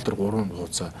хэлбэл заавал тэр 3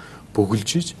 хуудасаа бөглөж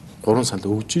иж 3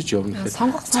 санал өгж иж явна гэхэд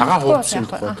цагаан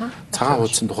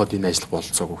хуудасын тухайд энэ ажил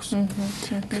бололцоогүй гэсэн.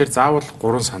 Тэгэхээр заавал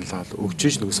 3 саналаа өгж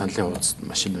иж нөгөө саналын хуудасд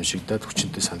машин уншигдаад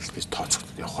хүчинтэй санал гэж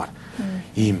тооцогдоод явахаар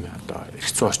ийм одоо эрх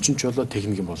зүйн орчинч болоо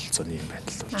техникийн бололцооны юм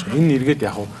байдал болж байгаа. Энэ эргээд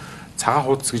яг цагаан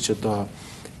хуудас гэж одоо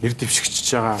нэр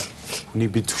дэвшигчж байгаа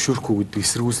хүнийг бид зөвшөөрөхгүй гэдэг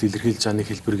эсэргүүцэл илэрхийлж байгаа нэг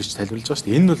хэлбэр гэж тайлбарлаж байгаа шүү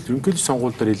дээ. Энэ бол ерөнхийлөгчийн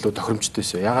сонгууль дээр илүү тохиромжтой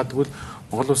байсан. Ягаад гэвэл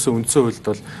Монгол Улсын үндсэн хуульд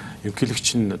бол ерөнхийлөгч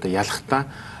нь одоо ялахтаа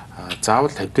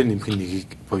заавал 50 дээр нэмэх нэгийг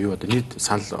буюу одоо нийт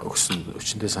санал өгсөн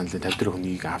өчнөд саналын 50 дээр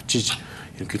хүнийг авч иж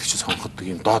ерөнхийлөгч сонгодог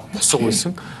юм доод босго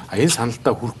байсан. Энэ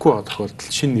саналдаа хүрэхгүй байгаа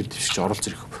тохиолдолд шинэ нэр дэвшигч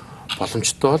оролцох ирэх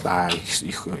боломжтой бол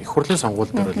их хурлын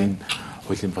сонгууль дээр бол энэ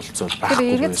хуулийн болцоо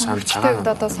байхгүй санал цагаан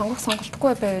одоо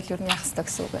сонголтгүй байвал ер нь яах ёстой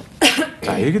гэсэн үг байна.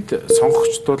 За иргэд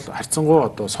сонгогчд бол харьцангуй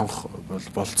одоо сонгох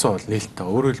болцоо бол нээлттэй.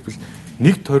 Өөрөөр хэлбэл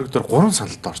нэг тойрог дээр 3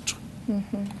 саналд орж байгаа.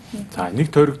 За нэг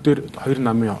тойрог дээр 2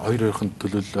 намын 2-2-ын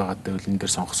төлөөлөл байгаа дээр энэ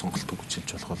дээр сонголт өгч болж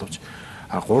болох боловч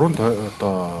 3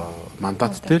 одоо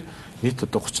мандат дээр нийт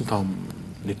одоо 35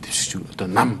 нийт дэвшигч одоо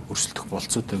нам өрсөлдөх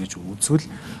болцоотой гэж үзвэл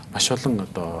маш олон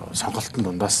одоо сонголтын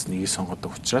дундаас нэгийг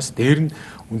сонгодог учраас дээр нь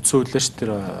үндсэн хуулиаш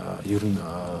тэр ер нь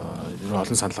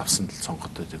олон санал авсан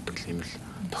сонгодог гэдэг юм л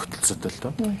тогтолцоотой л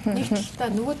доо. Нэг талдаа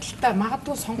нөгөө талдаа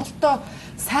магадгүй сонголтоо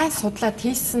сайн судлаад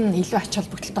хийсэн илүү ач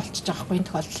холбогдолтой болчихж байгаа хгүй энэ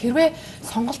тохиолдолд. Хэрвээ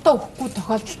сонголтоо өгөхгүй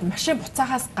тохиолдолд машин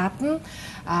буцаагаас гадна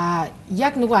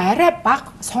яг нөгөө арай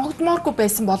бага сонгогдмооргүй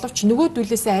байсан боловч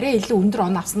нөгөөдүүлээс арай илүү өндөр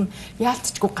он авсан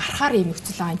яалтчгүй гарахаар ийм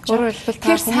нөхцөл байгаа юм чинь.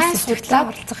 Тэгэхээр сайн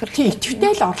судлаад оролцох хэрэгтэй.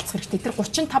 Идэвхтэй л оролцох хэрэгтэй. Тэр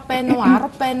 35 байна уу,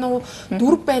 10 байна уу, 4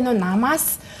 байна уу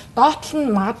намаас доотлол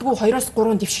нь магадгүй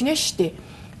 2-3 дэвшинэ штэ.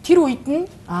 Тэр үед нь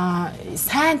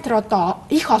сайн тэр одоо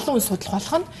их олон хүн судлах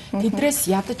болох нь тэдрээс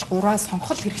ядаж 3-аа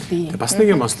сонгох хэрэгтэй юм. Бас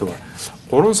нэг юм аслаа.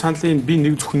 3 саналын би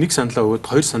нэг зөвхөн нэг саналаа өгөөд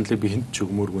 2 саналыг би хэнд ч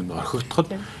өгмөөргүй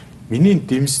орхигдоход миний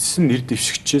дэмжсэн нэр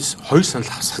дэвшигчээс 2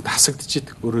 санал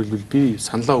хасагдчихэдэг. Өөрөөр хэлбэл би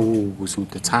саналаа өгөөс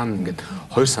үүдээ цаана ингээд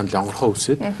 2 санал онгорхоо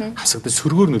үсээд хасагдаж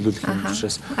сөргөөр нөлөөлөх юм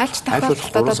учраас аль ч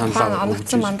тохиолдолд саналаа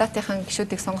оногдсон мандатынхаа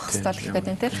гишүүдийг сонгох хэрэгтэй л гэдэг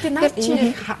юм тийм. Тэгэхээр наад чи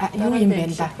юу юм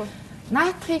бэ да?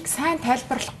 Наадхыг сайн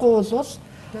тайлбарлахгүй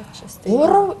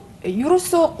бол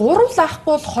ерөөсөө 3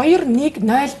 лаахгүй бол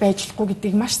 2-1-0 байж болохгүй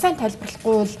гэдгийг маш сайн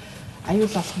тайлбарлахгүй бол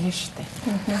аюул болох нь шүү дээ.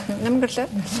 Намгэрлээ.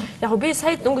 Яг би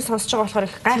сая өнгө сонсож байгаа болохоор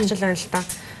их гайхажлаа л та.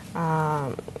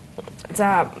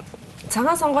 За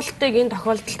цагаан сонголтыг энэ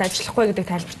тохиолдолд ажиллахгүй гэдэг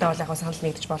тайлбартай бол яг санал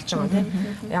нэгдэж болж байгаа тийм.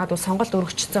 Яг бол сонголт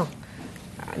өргөжцсөн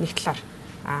нэг талаар.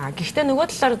 Гэхдээ нөгөө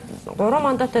талаар 3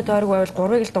 мандаттай тойрог байвал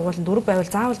 3-ыг л дугуулна, 4 байвал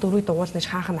заавал 4-ыг дугуулна гэж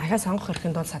хаах нь ахаа сонгох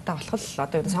эрхэнд бол сатаа болох л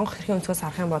одоо сонгох эрхийн өнцгөөс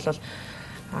харах юм бол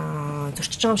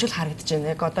зөрчиж байгаа юм шиг харагдаж байна.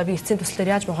 Яг одоо би эцсийн төслөөр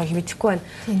яаж байгааг мэдэхгүй байна.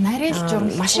 Нарийн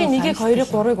журам машин 1-ийг 2-ыг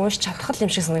 3-ыг уншиж чадах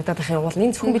юм шиг санагдаад байх юм бол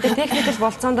энэ зөвхөн бид техникэл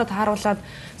болцоондоо тааруулаад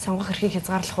сонгох эрхийг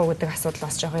хязгаарлах уу гэдэг асуудал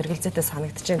бас жоохон эргэлзээтэй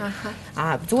санагдаж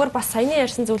байна. Зүгээр бас саяны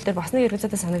ярьсан зүйл дээр бас нэг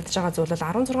эргэлзээтэй санагдаж байгаа зүйл бол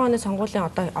 16 оны сонгуулийн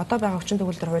одоо байгаа хүчин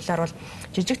төгөлдөр хуулиар бол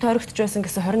жижиг тойрогдож байсан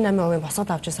гэсэн 28% босгод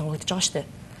авч сонгогдож байгаа шүү дээ.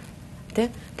 Тэ?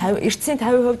 Эртсийн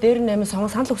 50% дээр 8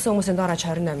 санал өгсөн хүмүүсийн доорож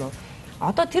 28%.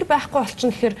 Одоо тэр байхгүй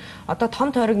болчихно гэхээр одоо том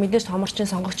тойрог мэдээж томорчин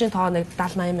сонгогчийн тоо нэг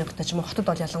 70-80 мянгаттай ч юм уу хотод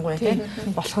бол ялангуяа тий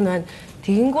болох нь байна.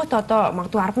 Тэгэнгүүт одоо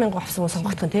магадгүй 10 мянган авсан хүн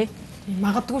сонгогдох нь тий.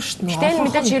 Магадгүй шүү дээ. Гэтэл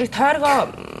мэдээж хэрэг тойргоо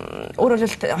өөрөөр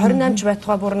хэлбэл 28 ч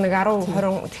байтугай бүр нэг 10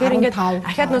 20 тэгэхээр ингээд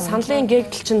ахаад нөө саналын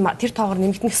гээгдэл чинь тэр тоогоор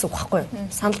нэмэгдэнэ гэсэн үг байхгүй юу?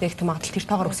 Санал гээгдэх магадлал тэр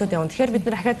тоогоор өсөд явна. Тэгэхээр бид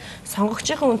нар ахаад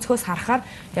сонгогчийн өнцгөөс харахаар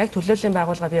яг төлөөллийн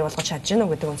байгууллага бий болгож чадж гэнэ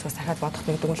үү гэдэг өнцгөөс дахиад бодох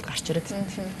нэг дүгнэлт гарч ирээд.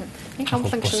 Энэ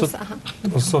хамглан гişүүс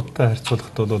улсуудтай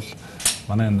харьцуулахад бол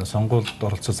манай энэ сонгуульд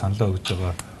оролцож саналаа өгж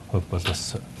байгаа хувь бол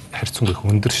бас харьцангуй их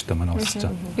өндөр шүү дээ манай улс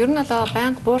чинь. Ер нь бол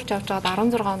банк буурч авч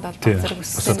байгаад 16 онд бол зэрэг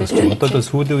өссөн гэж байна. Одоо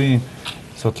сүүлийн үеийн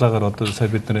судалгаагаар одоо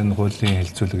сая бид нар энэ хуулийн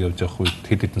хэлэлцүүлэг явж явах үед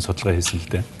хэд хэдэн судалгаа хийсэн л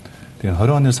дээ. Тэгээ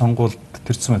 20 оны сонгуульд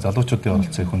тэр цэцмэ залуучуудын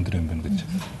оролцоо их өндөр юм байна гэж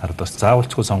харагдаж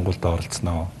заавалчгүй сонгуульд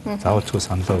оролцсноо, заавалчгүй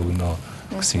саналаа өгнө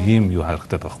гэсэн ийм юу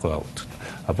харагдаад байгаа байхгүй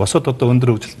юу. Босод одоо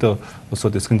өндөр хөгжилтэй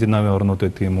улсууд Скандинавын орнууд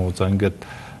гэдэг юм уу. За ингээд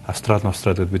Австрали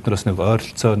гэдэг бид нараас нэг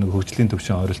ойролцоо нэг хөгжлийн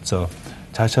төвшин ойролцоо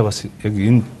цаашаа бас яг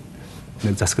энэ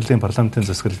нэг засаглалын парламентын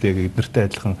засаглалыг яг эднэртэй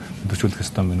адилхан төвшүүлэх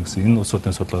ёстой юм гэсэн энэ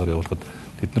улсуудын судалгаагаар явуулахад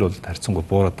бид нар бол харьцангуй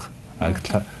буураад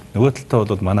байгаа. Нөгөө талдаа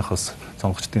бол манайхаас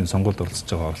сонгогчдын сонгуульд оролцож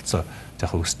байгаа оролцоо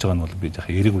яг өсөж байгаа нь бол би яг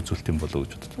эерэг үзүүлэлт юм болов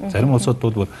гэж боддог. Зарим улсууд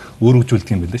бол өөр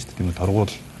үзүүлэлт юм байна шүү дээ. Тийм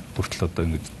торгуул бүртэл одоо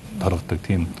ингэж торгодог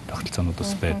тийм тогтолцоонууд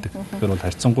бас байдаг. Тэгэхээр бол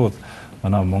харьцангуй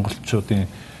манай монголчуудын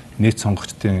нийт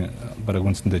сонгогчдын бараг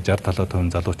үндсэндээ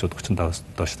 60-70% залуучууд 35-аас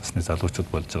доош насны залуучууд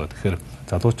болж байгаа. Тэгэхээр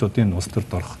залуучуудын улс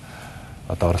төрд орох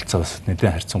одоо оролцоо бас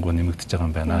нэгэн харьцангуй нэмэгдэж байгаа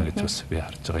юм байна гэж бас би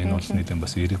харж байгаа. Энэ бол нэгэн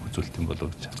бас эерэг үзүүлэлт юм болов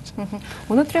гэж харж байна.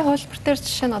 Өнөөдрийн хувилбар дээр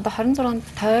жишээ нь одоо 26-нд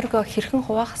тойргоо хэрхэн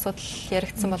хуваах асуудал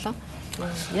яригдсан болов?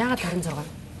 Яагаад 26?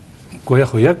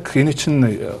 Гэхдээ яг энэ чинь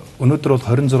өнөөдөр бол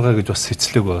 26 гэж бас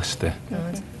сэцлэг байгаа шүү дээ.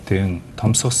 Тийм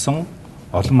томсгосон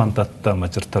олон мандаттай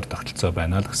мажоритар тогтолцоо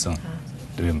байна л гэсэн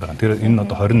юм байна. Тэр энэ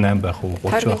одоо 28 байх уу,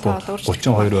 30 байх уу,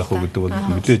 32 байх уу гэдэг бол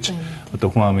мэдээж одоо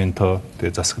хүн амын тоо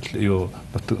тэгээ засаглал юу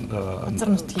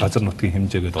газар нутгийн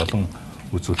хэмжээгээд олон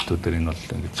үзүүлэлтүүдээр энэ бол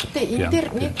ингэж. Тэгээ энэ дээр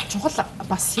нэг чухал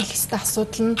бас хэлэх ёстой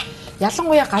асуудал нь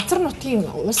ялангуяа газар нутгийн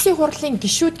улсын хурлын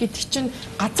гишүүд гэдэг чинь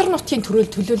газар нутгийн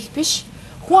төлөөлөл биш,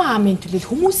 хүн амын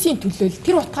төлөөлөл, хүмүүсийн төлөөлөл.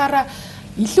 Тэр утгаараа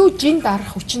илүү жин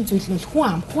дарах хүчин зүйл нь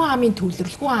хүн амын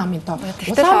төвлөрөл, хүн амын тоо.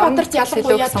 Улаанбаатарт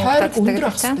ялангуяа тойрог өндөр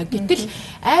байх хэрэгтэй. Гэтэл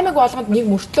аймаг болгонд нэг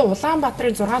мөртлөө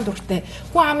Улаанбаатарын 6 дүртэй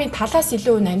хүн амын талаас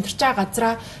илүү амьдарч байгаа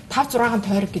газраа 5-6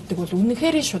 тойрог гэдэг бол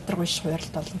үнэхээр шудраг биш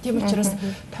хуваарлт болно. Тийм учраас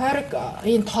тойрог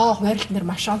энэ тоо хуваарлт нэр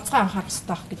маш онцгой анхаарах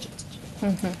хэрэгтэй байх гэж үзэж.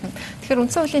 Тэгэхээр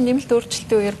үндсэн хуулийн нэмэлт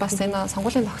өөрчлөлтийн үеэр бас энэ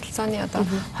сонгуулийн тогтолцооны одоо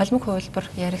холимог хувилбар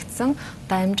яригдсан.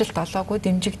 Одоо амжилт олоогүй,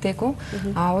 дэмжигдээгүй.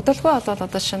 Удалгүй болоод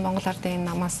одоо шинэ Монгол Ардын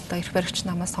намаас одоо эрх баригч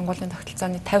намаас сонгуулийн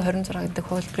тогтолцооны 50-26 гэдэг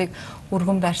хувилбарыг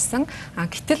өргөн барьсан.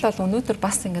 Гэтэл бол өнөөдөр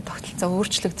бас ингээд тогтолцоо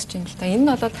өөрчлөгдөж байна л да. Энэ нь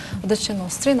бол одоо жишээ нь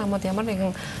улс төрийн намууд ямар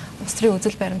нэгэн улс төрийн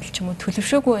үзэл баримтал ч юм уу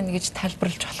төлөвшөөгүй байна гэж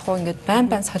тайлбарлаж болохгүй ингээд байн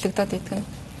солигдоод идэг нь.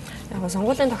 Яг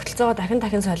сонгуулийн тогтолцоогоо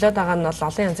дахин солиод байгаа нь бол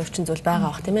олон янз өвчин зүйл байгаа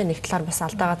бах тийм ээ. Нэг талаар бас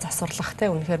алдаагаа засварлах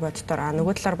тийм үнэхээр боддоор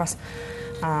нөгөө талаар бас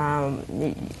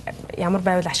ямар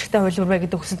байвал ашигтай хувилбар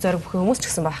бэ гэдэг хүсэл зориг бүхэн хүмүүс ч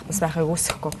гэсэн байхыг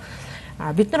үүсэхгүй.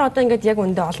 Бид нар одоо ингээд яг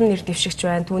үндэ олон нэр дэвшигч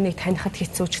байна. Түүнийг танихад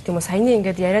хэцүү ч гэх юм уу. Саяны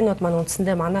ингээд ярианууд маань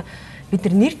үндсэндээ манай бид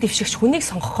нар нэр дэвшигч хүнийг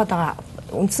сонгох гээд байгаа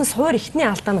үндсэн суур ихний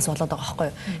алдаанаас болоод байгаа байхгүй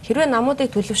юу. Хэрвээ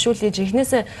намуудыг төлөвшүүлж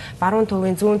жигнэсээ баруун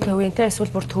төвийн, зүүн төвийн,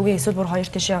 эсвэл бүр төвийн, эсвэл бүр хоёр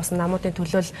тишээ явсан намуудын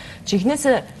төлөөл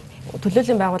жигнэсээ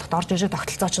төлөөлийн байгууллагт орж ижиг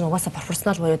тогтолцоо чинь угаасаа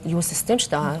пропорционал буюу юу систем шүү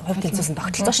дээ. Хувь тэнцвэрсэн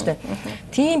тогтолцоо шүү дээ.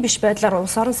 Тийм биш байдлаар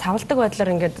улс орон савладаг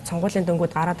байдлаар ингээд сонгуулийн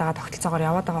дөнгүүд гараад байгаа тогтолцоогоор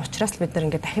яваад байгаа учраас бид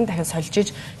нар ингээд дахин сольж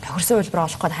иж тохирсон хувилбар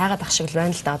олох гээд хайгаад ах шиг л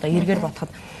байна л да. Одоо эргээр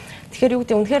бодоход тэгэхээр юу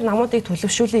гэдэг үнэхээр намуудыг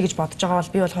төлөвшүүлье гэж бодож байгаа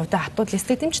бол би бол хувьдаа хатууд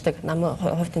листийг дэмждэг. Нам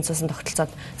хувь тэнцвэрсэн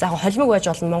тогтолцоод за яг холимог байж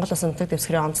болно. Монгол Улсын нутаг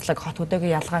дэвсгэрийн онцлог, хот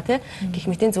хөдөөгийн ялгаа тий гэх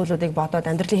мэтийн зүйлүүдийг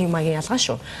бодоод амьдралын хэв маягийн ялгаа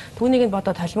шүү. Түүнийг нь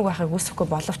бодоод холимог байхыг үүсэхгүй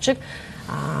боловч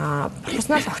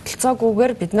профессионал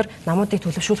тогтолцоогүйгээр бид нар намуудыг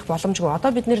төлөвшүүлэх боломжгүй.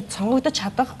 Одоо бид нэр сонгогдож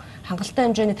чадах хангалттай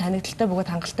хэмжээний танигдaltaй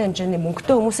бөгөөд хангалттай хэмжээний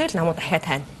мөнгөтэй хүмүүсийг л намууд дахиад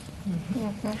тайна.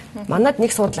 Манад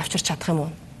нэг суудл авчирч чадах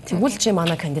юм уу? Тэгвэл чи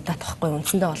манай кандидат واخгүй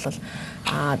үндсэндээ бол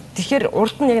тэгэхээр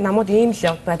урд нь яг намууд ийм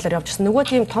л байдлаар явж ирсэн. Нөгөө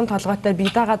тийм том толгойтой би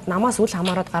дагаад намаас үл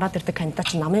хамааран гараад ирдэг кандидат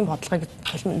чинь намын бодлогыг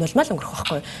нулимал өнгөрөх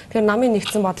واخгүй. Тэгэхээр намын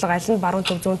нэгдсэн бодлого аль нь баруун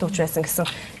төв зүүн төвч байсан гэсэн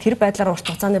тэр байдлаар урт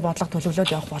хугацааны бодлого төлөвлөлөөд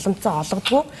явах боломжтой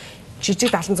олгодгүй.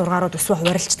 Жижиг 76-аар төсвөө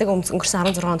хуваарлцдаг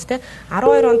өнгөрсөн 16 онд те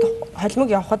 12 онд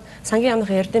холимог явхад сангийн яамных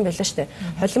ярдсан байлаа штэ.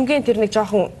 Холимгийн тэр нэг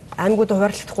жоохон аймагуд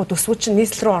хуваарлцахгүй төсвүүд чинь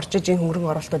нийслэл рүү орж иж энэ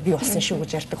хөнгөрөн оролтод бий болсон шүү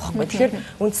гэж ярьдаг байхгүй. Тэгэхээр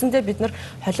үндсэндээ бид нар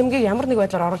холимгийг ямар нэг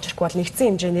байдлаар оруулж ирэхгүй бол нэгдсэн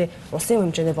хэмжээний улсын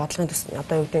хэмжээний бодлогын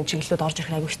одоо юу гэдэг чиглэлүүд орж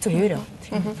ирэх аягүй хэцүү хэвээр яа.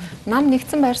 Нам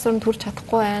нэгдсэн байр суурьнд хүрч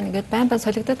чадахгүй байна. Ингээд байн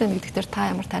солигдоод байна гэдэгтэр та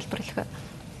ямар тайлбар хэлэх вэ?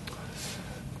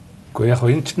 Гэхдээ яг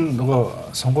энэ чинь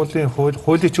нөгөө сонгуулийн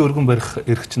хуулийн чинь өргөн барих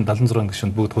эрх чинь 76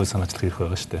 гишүүнд бүгд хууль санаачлах эрх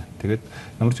байгаа шүү дээ. Тэгээд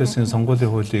ямар ч байсан сонгуулийн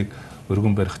хуулийг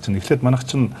өргөн барих чинь эхлээд манайх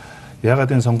чинь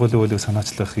яагаад энэ сонгуулийн хуулийг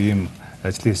санаачлах ийм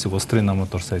ажлын хэсэг улс төрийн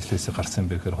намууд орсон ажлын хэсэг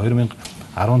гарсан бэ гэхээр 2015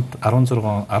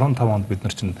 онд бид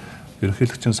нар чинь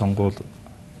ерөнхийлөгчийн сонгуул,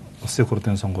 улсын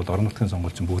хурлын сонгуул, орон нутгийн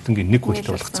сонгуул чинь бүгднгийн нэг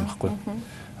хуультай болгоцсон байхгүй.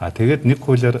 Тэгээд нэг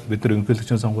хуулиар бид нар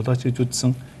ерөнхийлөгчийн сонгуулаа хийж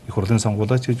үзсэн, их хурлын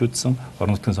сонгуулаа хийж үзсэн,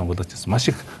 орон нутгийн сонгуулаа хийж үзсэн. Маш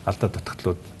их алдаа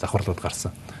дутагдлууд, завхарлууд гарсан.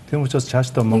 Тийм учраас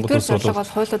цаашдаа Монгол улс бол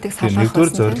хуулиудыг салгах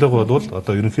нэгдүгээр зорилго бол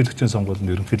одоо ерөнхийлөгчийн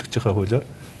сонгуулинд ерөнхийлөгчийнхээ хуулиар,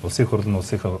 улсын хурл нь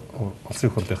улсын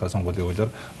хурлынхаа сонгуулийн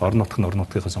хуулиар, орон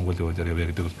нутгийнхаа сонгуулийн хуулиар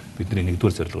явъя гэдэг бол бидний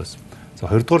нэгдүгээр зорилго байсан. За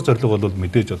хоёрдугаар зорилго бол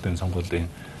мэдээж одоо энэ сонгуулийн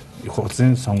их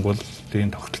хурлын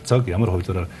сонгуулийн тогтолцоог ямар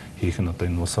хуулиараар хийх нь одоо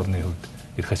энэ улс орны хувьд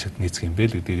эрх ашигт нийцэх юм бэ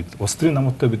л гэдгийг улс төрийн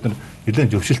намуудтай бид нар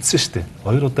нэлээд зөвшөлдсөн шүү дээ.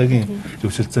 2 удаагийн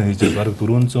зөвшөлдсөн хийж бараг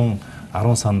 410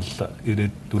 санал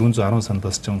ирээд 410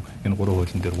 сандаас ч энэ 3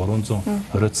 хуулийн дээр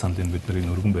 320 саналын бид нар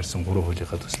энэ өргөн барьсан 3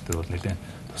 хуулийнхаа төсөл дээр бол нэлээд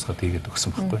тусгаад хийгээд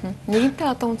өгсөн байхгүй. Нэгэнтээ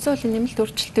одоо үндсэн хуулийн нэмэлт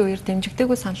өөрчлөлтийн үеэр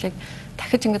дэмжигдээгүй саналыг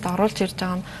дахиж ингэж оруулж ирж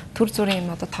байгаа нь төр зүрийн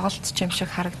юм одоо тоглолт юм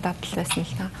шиг харагдаад байсан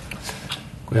л та.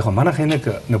 Яг манайх энийг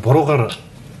буруугаар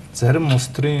зарим улс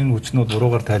төрийн хүчнүүд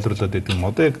буруугаар тайлбарлаад байдаг юм.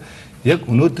 Одоо яг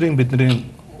өнөөдрийн бидний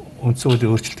үндсэн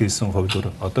хуулийн өөрчлөлт хийсэн хувьд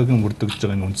одоогийн мөрдөгж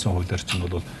байгаа энэ үндсэн хуулиар чинь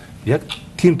бол яг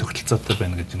тийм тогтолцоотой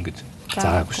байна гэж ингэж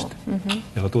заагаагүй шүү дээ.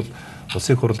 Яг бол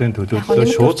улсын хурлын төлөөлөлөө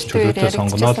шууд чөлөөтэй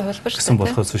сонгоно гэсэн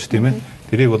болохоос шүү тийм ээ.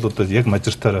 Тэрийг бол одоо яг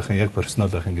мажоритар ахын, яг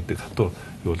профессионал ахын гэдэг хатуу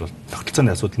юу бол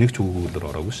тогтолцооны асуудал нэг ч үгүйгээр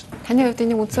ороогүй шүү дээ. Таны хувьд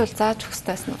энийг үндсэн хууль зааж өгөх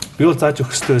ёстой байсан уу? Би бол зааж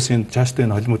өгөх ёстой байсан. Цаашдаа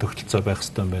энэ холимог тогтолцоо байх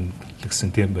ёстой юм байна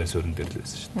гэсэн тийм байр суурин дээр л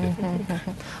байсан шүү дээ.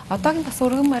 Одоогийн бас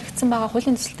өргөн баригдсан байгаа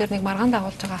хуулийн төсөл дээр нэг маргаан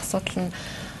дагуулж байгаа асуудал нь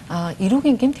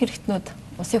эрүүгийн гэмт хэрэгтнүүд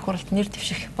улсын хурлд нэр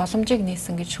дэвших боломжийг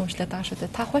нээсэн гэж шүүмжлээд байгаа шүү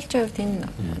дээ. Та хуульчийн хувьд энэ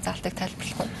заалтыг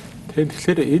тайлбарлах уу?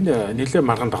 Тэгэхээр энэ нэлээд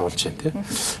марган дагуулж байна тийм.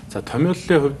 За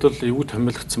томьёоллын хувьд бол эвгүй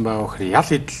томьёолгдсон байгаа гэхээр ял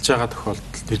эдэлж байгаа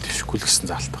тохиолдолд нэр дэвшихгүй л гэсэн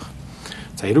заалт байна.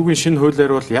 За эрүүгийн шинэ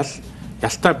хуулиар бол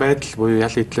ялтай байдал буюу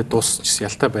ял эдлээ дууссан гэсэн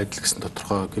ялтай байдал гэсэн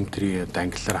тодорхой гэмтрийн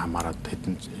англиар хамаарад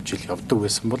хэдэн жил явдаг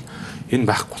байсан бол энэ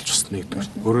байхгүй болчихсон нэгдүгээр.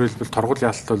 Өөрөөр хэлбэл торгуулийн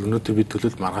ялт бол өнөөдөр бид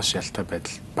төлөвлөлт маргааш ялтай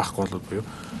байдал байхгүй бол буюу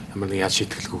ямар нэг ял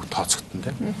шийтгэлгүй тооцогдсон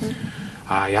тийм.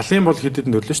 Ялын бол хэдэд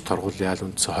нөлөөч торгуулийн ял,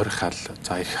 үндсэн хорих ял,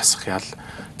 за эрх хасах ял,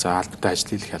 за албатай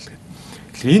ажил хийх ял гэдэг.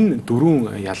 Тэгэхээр энэ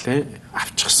дөрвөн ялын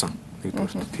авчихсан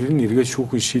нэгдүгээр. Тэр нь эргээд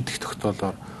шүүхийн шийдэх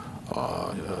тогтоолоор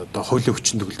одоо хуулийн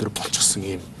хүчин төгөлдөр болчихсон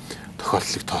юм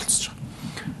тохиолдлыг тооцож байгаа.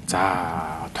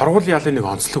 За торгуулийн ялын нэг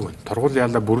онцлог байна. Торгуулийн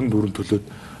ялаа бүрэн дүүрэн төлөөд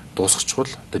дуусгачихвал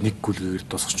одоо нэг гүлгээр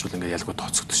дуусгачихвал ингээ ялгүй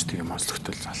тооцогдож тийм юм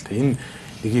онцлогтой заалт. Энэ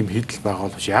нэг юм хийдэл байгаа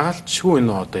бол яагалчгүй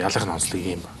энэ одоо ялын онцлог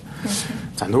юм байна.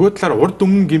 За нөгөө талаар урд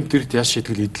өмнө гэмтэрт яаш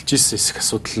шийтгэл эдэлж ирсэн эсэх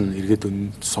асуудал нь эргээд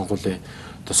өнөө сонгуулийн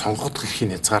одоо сонгогдох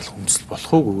эрхийн хязгаарлах үндэслэл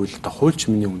болох уу гэвэл одоо хуульч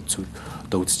миний үндсүүл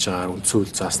одоо үзэж байгаа үндсүүл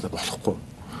зааснаа болохгүй.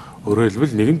 Өөрөөр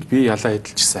хэлбэл нэгэнд би ялаа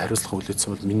эдэлжсэн хариуцлага хүлээсэн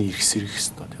бол миний эрх сэргэх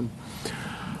ёстой тийм.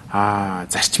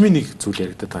 Зарчмын нэг зүйл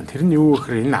яригадаад байна. Тэр нь юу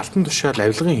гэхээр энэ албан тушаал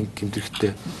авилгын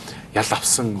гэмтэрхтэй ял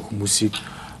авсан хүмүүсийг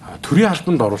төрийн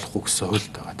албанд оруулахгүй гэсэн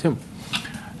хуульд байгаа тийм.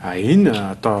 Энэ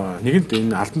одоо нэгэнт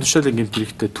энэ албан тушаалын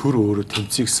гэмтэрхтэй төр өөрөө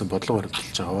тэмцэе гэсэн бодлого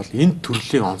баримталж байгаа бол энэ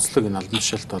төрлийн онцлог энэ албан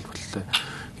тушаалтай холбоотой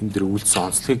гэмтэр үйлдсэн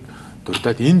онцлогийг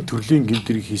дурдаад энэ төрлийн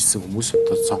гэмтэрийг хийсэн хүмүүс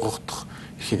одоо сонгогдох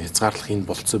эрхийн хязгаарлах энэ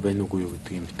болцоо байна уугүй юу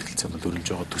гэдэг юм итгэлцээ бол өрнөж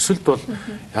байгаа. Төсөлд бол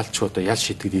ялч одоо ял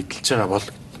шийтгэд эдэлж байгаа бол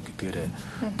гэдгээр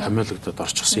томьёологдод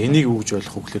орчихсон. Энийг өгж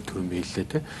ойлгох хөглөө төрөн биелээ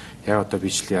те. Яг одоо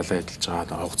бичлэг ялаа эдэлж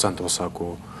байгаа хугацаанд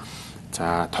дуусаагүй.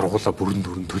 За торгуулаа бүрэн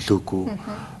дүүрэн төлөөгүй.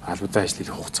 Албатай ажил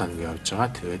хийх хугацаанд явж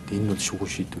байгаа. Тэгээд энэ бол шүүгэн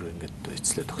шийдвэр ингээд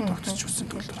эцлээ тогтоогдож үзсэн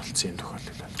төгөлдөр болсон юм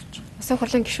тохиолдол болж байна. Улсын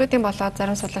хурлын гишүүдийн болоод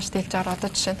зарим судлаачид хэлж байгаа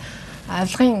одоо жишээ нь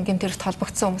авилгын гэмтэрэгт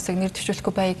холбогдсон хүмүүсийг нэр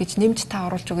дэвшүүлэхгүй бай гэж нэмж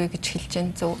та оруулж өгье гэж хэлж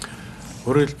байна зөв.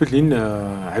 Өөрөөр хэлбэл энэ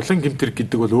авилгын гэмтэрэг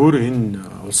гэдэг бол өөрөө энэ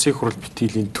улсын хурал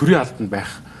битилийн төрийн албанд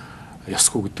байх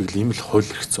ёсгүй гэдэг л ийм л хууль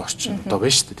хэрэгцээ орчин одоо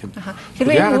байна шүү дээ тийм.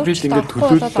 Яг бид ингээд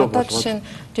төлөөлөлөө болгоод жишээ нь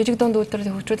жижиг дунд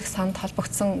үйлдвэрлэлийн хөгжүүлэх санд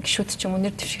холбогдсон гишүүд ч юм уу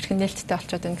нэр дэвших нээлттэй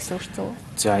болчиход байна гэсэн үг зөв.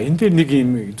 За энэ дээр нэг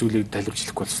ийм зүйлийг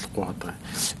тайлбарлахгүй болцлохгүй байгаа.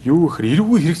 Юу гэхээр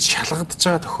эрүүгүй хэрэгж шалгагдж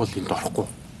байгаа тохиол энд орохгүй.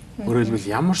 Өөрөөр хэлбэл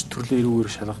ямар ч төрлийн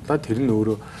эрүүгээр шалгадлаа тэр нь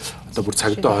өөрөө одоо бүр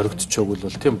цагдаа хоригдчихоог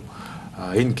бол тийм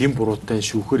энэ гин буруутай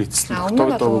шүүхээр эцэслэн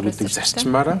тогтоогдоо гэдэг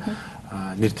зарчмаараа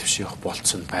нэр дэвших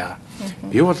болцсон байгаа.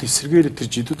 Би бол эсрэгээр тэр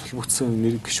жидүүд холбогдсон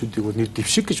нэр гишүүдийг бол нэр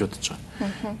дэвших гэж бодож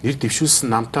байгаа. Нэр дэвшүүлсэн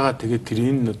намтайгаа тэгээд тэр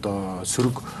энэ одоо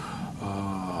сөрөг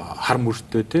хар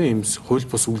мөртөө тийм хууль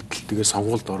бус үйлдэлтэйгээ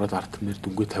сонгуульд ороод ард нэр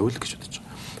дүнгээ тавиул гэж бодож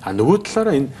байгаа. Нөгөө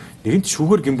талаараа энэ нэгэнт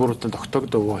шүүгээр гин буруутай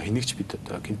тогтоогдоо хэнийгч бид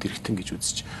одоо гинт эрхтэн гэж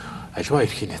үзэж альва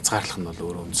эрхийн хязгаарлах нь бол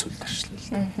өөрөө үндсүүл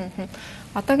даршлаа.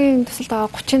 Одоогийн төсөлд байгаа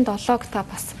 37-г та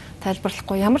бас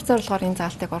тайлбарлахгүй ямар зорилгоор энэ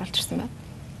заалтыг оруулж ирсэн байна?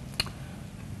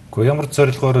 Гэхдээ ямар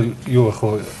зорилгоор юу байх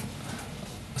вэ?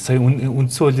 Сая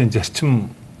үндсэн хуулийн зарчим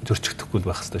зөрчигдөхгүй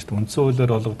байх хэрэгтэй шүү дээ. Үндсэн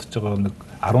хуулиар олгогдож байгаа нэг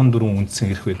 14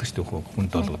 үндсэн эрх байдаг шүү дээ.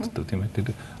 Хүнд олгогддог тийм ээ.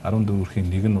 Тэр 14 эрхийн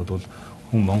нэг нь бол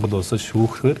хүн Монгол улсад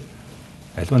шүүхээр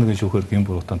альва нэгэн шүүхээр гин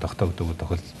буруутай тогтоогддог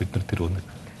тохиолдолд бид нар тэр нэг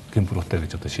гин буруутай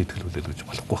гэж одоо шийтгэл хүлээл гэж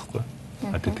болохгүй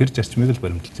байхгүй. Тэр зарчмыг л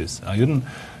баримталж байсан. Ер нь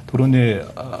түрүүний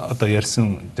одоо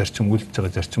ярьсан зарчим үйлдэж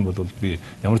байгаа зарчим бол би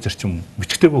ямар зарчим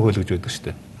бичгтэйг хууль гэж байдаг шүү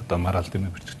дээ. Одоо маргаал тийм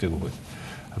ээ бичгтэйг хууль.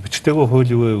 Бичгтэйг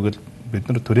хууль юу вэ гэвэл бид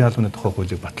нар төрийн албаны тухай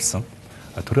хуулийг баталсан.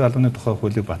 Төрийн албаны тухай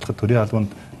хуулийг батлахад төрийн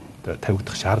албанд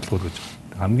тавигдах шаардлагууд гэж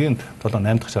хамгийн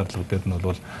 7-8 дахь шаардлага дээр нь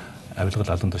бол авилгал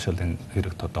албан тушаалын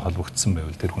хэрэгт одоо холбогдсон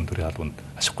байвал тэр хүн төрийн албанд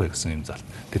ашиггүй гэсэн юм заалт.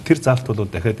 Тэр заалт бол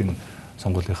дахиад энэ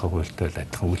сонгуулийнхаа хуультай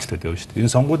адилхан үйлчлээд явна шүү дээ.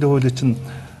 Энэ сонгуулийн хуулийн чинь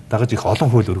дагаж их олон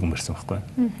хууль өргөн барьсан байхгүй.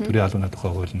 Төрийн албаны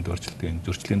тухай хуулинд өөрчлөлтийн,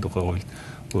 зөрчлийн тухай хууль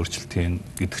өөрчлөлтийн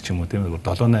гэдэг ч юм уу тийм ээ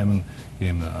 7-8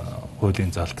 ийм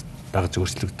хуулийн заалт дагаж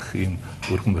өөрчлөгдөх ийм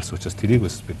өргөн барьсан учраас тэрийг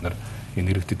бас бид нар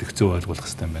энэ иргэдэд их зөв ойлгуулах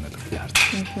хэрэгтэй юм байна гэж би харж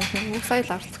байна.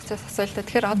 Соёл оролцогчоос асуултаа.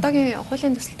 Тэгэхээр одоогийн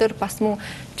хуулийн төсөлтөөр бас мөн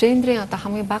гендерийн одоо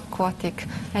хамгийн бага квотыг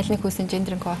аль нэг хүйсийн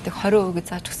гендерийн квотыг 20% гэж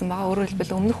зааж өгсөн байгаа. Өөрөөр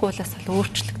хэлбэл өмнөх хуулиас л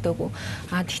өөрчлөгдөөгүй.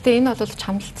 Гэхдээ энэ бол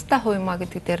чамлалттай хувь юмаа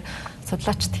гэдэг дээр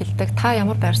судлаачид хэлдэг. Та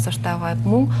ямар байр суурьтай байгаа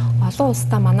мөн олон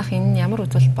улстай манайх энэ нь ямар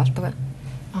үзүүлэлт болдог вэ?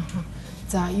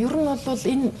 За ер нь бол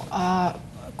энэ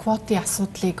квотын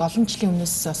асуудлыг олон жилийн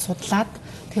өмнөөс судлаад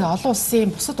тэгээ олон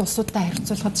улсын бусад улсуудтай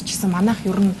харьцуулахад ч гэсэн манайх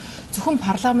ер нь зөвхөн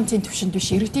парламентын түвшинд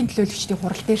биш иргэдийн төлөөлөгчдийн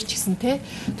хурал дээр ч гэсэн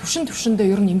түвшиндөө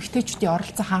ер нь эмэгтэйчүүдийн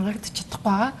оролцоо хангагдаж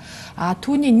чадахгүй байгаа.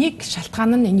 Түүний нэг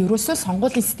шалтгаан нь энэ ерөөсөө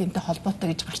сонгуулийн системтэй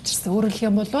холбоотой гэж гарч ирсэн. Өөрөөр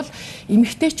хэлбэл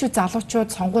эмэгтэйчүүд залуучууд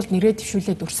сонгуульд нэрээ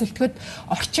дэвшүүлээд өрсөлдөхөд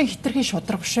орчин хэтэрхий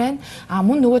шударга биш байна.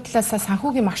 Мөн нөгөө талаасаа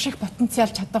санхүүгийн маш их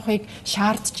потенциал чадахыг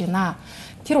шаардж байна.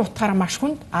 Тэр утгаараа маш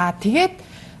хүнд. Тэгээд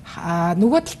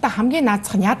нөгөө талдаа хамгийн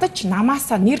наазах нь ядаж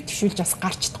намаасаа нэр дэвшүүлж бас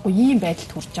гарч чадахгүй ийм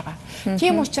байдалд хүрж байгаа.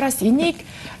 Тийм учраас энийг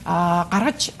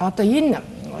гаргаж одоо энэ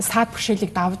саад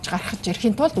бэрхшээлийг давж гаргаж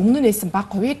ирэхийн тулд өмнө нь байсан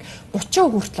бага хувийг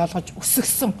 30% хүртэл олгож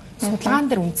өсгсөн судалгаан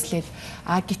дээр үндэслээд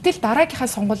гэтэл дараагийнхаа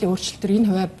сонгуулийн өөрчлөлтөөр энэ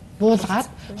хувиа буулгаад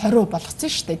 20% болгоцсон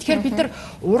шүү дээ. Тэгэхээр бид нар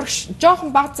урагш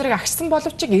жоохон баг зэрэг агшсан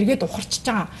боловч эргээд ухарчж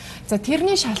байгаа. За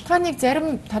тэрний шалтгааныг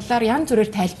зарим талаар янз бүрээр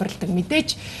тайлбарладаг. Мэдээж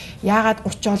яагаад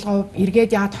 30%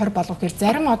 эргээд яагаад 20 болгох гэхээр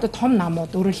зарим одоо том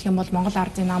намууд өөрөлдөх юм бол Монгол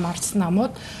Ардын нам, Ардсан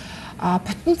намууд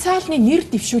потенциалны нэр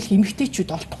дэвшүүлэх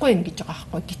эмэгтэйчүүд олдохгүй юм гэж байгаа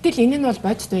байхгүй. Гэтэл энэ нь бол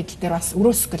бодит байдал дээр бас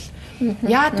өрөөсгөл.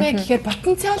 Яад вэ гэхээр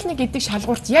потенциалны гэдэг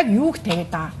шалгуурт яг юуг тавиад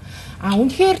байгаа.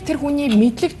 Үнэхээр тэр хүний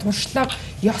мэдлэг, туршлага,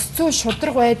 ёс зүй,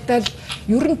 шударга байдал,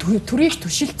 ер нь төрийг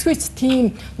түшилцгүйц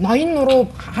тийм ноён нуруу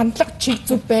хандлага чиг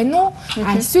зүв байна уу?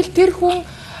 Эсвэл тэр хүн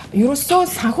ерөөсөө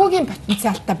санхүүгийн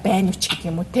потенциалтай байна уу ч гэдэг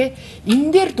юм уу те.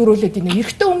 Энэ дээр дөрөөлөд ийнэ.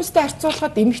 Эрэгтэй хүмүүстэй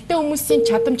харьцуулахад эмэгтэй хүмүүсийн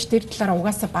чадамж тэр талаараа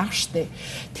угаасаа бага штэ.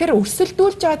 Тэгэхээр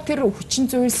өрсөлдүүлж байгаа тэр хүчин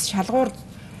зүйлс шалгуур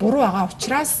буруу байгаа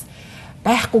учраас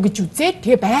байхгүй гэж үзээд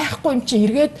тэгээ байхгүй юм чи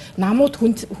эргээд намууд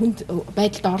хүнд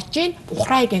байдалд орж ийн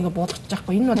ухрааг ингэ буулгаж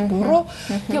байхгүй. Энэ бол буруу.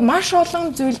 Тэгээ маш олон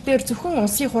зүйл дээр зөвхөн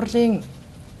улсын хурлын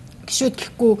гишүүд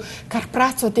гэхгүй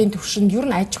корпорациудын түвшинд ер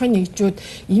нь аж ахуйн нэгжүүд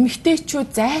эмэгтэйчүүд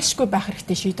зайлшгүй байх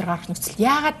хэрэгтэй шийдвэр гаргах нөхцөл.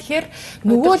 Яагаад тэгэхээр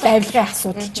нөгөө л авилгын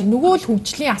асуудал чинь нөгөө л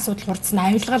хөгжлийн асуудал хурцсан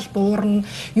авилгал буурна.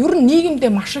 Ер нь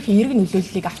нийгэмдээ маш их эерэг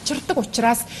нөлөөллийг авчирдаг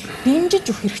учраас дэмжиж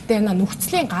өгөх хэрэгтэй байна.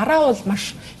 Нөхцөлийн гараа бол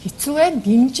маш хэцүү байна.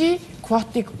 Дэмжиж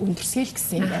квотыг өндөрсгөл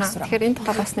гэсэн юм байна. Тэгэхээр энэ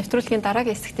тухай бас нэвтрүүлгийн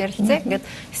дараагийн хэсэгт ярилцъя. Ингээд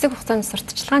хэсэг хугацааны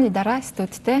сурталчилгааны дараа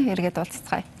студидтэй эргээд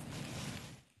уулзцгаая.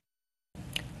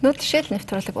 Нүүд жишээл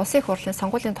нэвтрүүлэг улсын хурлын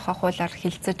сонгуулийн тухай хуулиар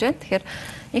хэлэлцэж байна. Тэгэхээр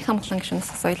их хамгаалан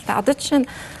гишүүнээс асууя л да. Одоо жишээ нь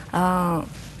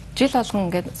жил болгон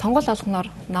ингээд сонгуул болгоноор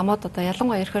намууд одоо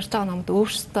ялангуяа ирэх хэрэг байгаа намууд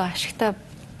өөрсдөө ашигтай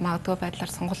магадгүй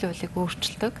байдлаар сонгуулийн хуулийг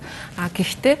өөрчилдөг.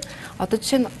 Гэхдээ одоо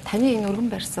жишээ нь таны энэ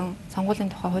өргөн барьсан сонгуулийн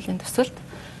тухай хуулийн төсөлд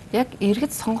яг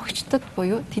иргэд сонгогчдод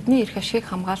буюу тэдний эрх ашигыг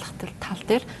хамгаалах тал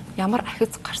дээр ямар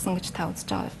ахиц гарсан гэж та үзэж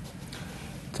байгаа вэ?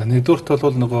 За нэгдүгürt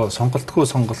бол нөгөө сонголтгүй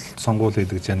сонгуул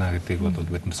хийдэг жана гэдгийг бол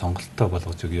бид нар сонголттой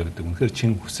болгож өгье гэдэг. Үнэхээр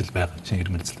чин хүсэл байгаа, чин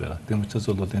эрмэлзэл байгаа. Тийм учраас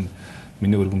бол энэ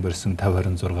миний өргөн барьсан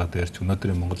 5026 дээр ч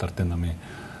өнөөдрийн Монгол Ардын намын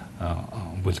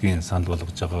бүлгийн санал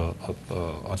болгож байгаа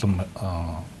олон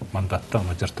мандаттай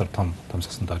мажоритар том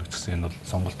томсгосон дөрвөгчсөн энэ бол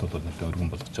сонголт бол нэг өргөн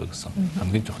болгож байгаа гэсэн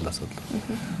хамгийн чухал асуудал.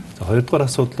 За хоёрдугаар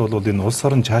асуудал бол энэ улс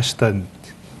орн цаашдаа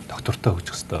доктортой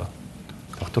хөгжих ёстой.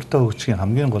 Доктортой хөгжихийн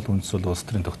хамгийн гол үндэс бол улс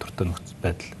төрийн доктортой нөхцөл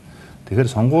байдал. Тэгэхээр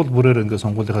сонгуул бүрээр ингээд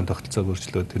сонгуулийнхаа тогтолцоог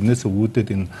өөрчлөөд тэрнээс үүдээд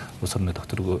энэ улс орны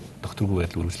докторгүй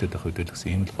байдал үргэлжлээд байх үед л гэсэн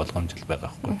ийм л болгоомжл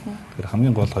байгаа байхгүй. Тэгэхээр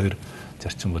хамгийн гол хоёр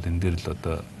зарчим бол энэ дээр л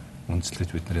одоо үндэслэж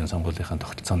бид нарын сонгуулийнхаа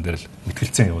тогтолцоон дээр л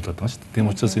мэтгэлцэн явуулаад байгаа шүү дээ. Тийм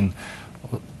учраас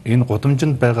энэ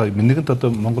гудамжинд байгаа нэгэнт одоо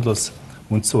Монгол улс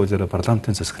үндсэн хуулиараа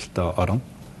парламентын засаглалтаа орон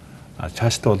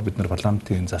цаашдаа бол бид нар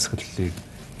парламентын засаглалыг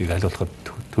аль болохоор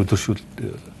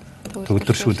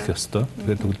төгөлдршүүлэх ёстой.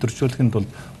 Тэгэхээр төгөлдршүүлэхэд бол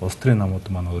улс төрийн намууд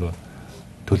маань өөрөө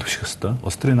төлөвшөх ёстой.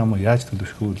 Улс төрийн намууд яаж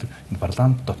төлөвшөх вэ? Энэ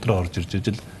парламент дотор орж ирж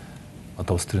ижил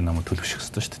одоо улс төрийн намууд төлөвшөх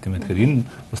ёстой шүү дээ. Тийм ээ. Тэгэхээр энэ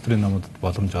улс төрийн намуудад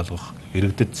боломж олгох,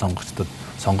 иргэдэд сонгогчдод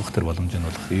сонгох төр боломжийг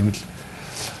олгох ийм л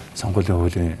сонгуулийн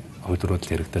хуулийн хувьдрууд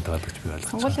л яригдаад байгаа гэж би ойлгож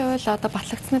байна. Сонгуулийн хууль одоо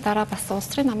батлагдсны дараа бас улс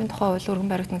төрийн намын тухай хууль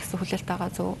өргөн баригдана гэсэн хүлээлт байгаа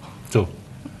зөв. Зөв.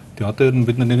 Тэгээ одоо ер нь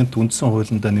бид нар нэгэнт үндсэн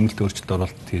хуулиндаа нэмэлт өөрчлөлт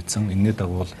оруулалт хийсэн. Энэний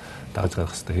дагуу дагаж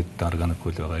гаргах хэрэгтэй хэдэн органик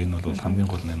хууль байгаа. Энэ бол хамгийн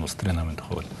гол нь улс төрийн намын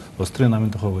тухай хууль. Улс төрийн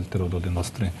намын тухай хууль дээр бол энэ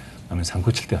улс төрийн намын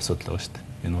санхүүжилтийн асуудал байгаа шүү дээ.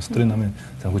 Энэ улс төрийн намын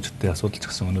санхүүжилтийн асуудал ч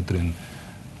гэсэн өнөөдөр энэ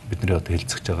бидний одоо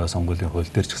хэлэлцэж байгаа сонгуулийн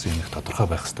хууль дээр ч гэсэн энэ их тодорхой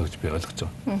байх хэрэгтэй гэж би ойлгож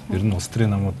байгаа. Ер нь улс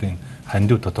төрийн намуудын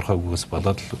хандив тодорхой үгээс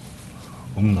болоод л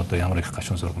өмнө одоо ямар их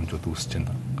гашуун сургамжууд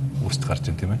үүсэж гарч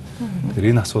байна тийм ээ.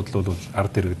 Тэгэхээр энэ асуудал бол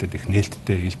ард иргэдэд их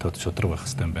нээлттэй ил тод шудраг байх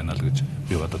хэрэгтэй юм байна л гэж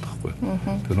би бодоод байхгүй.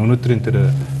 Тэгэхээр өнөөдрийн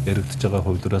тэр яригдж байгаа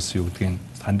хувьдраас юу гэдгийг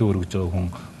хандив өргөж байгаа хүн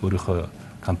өөрийнхөө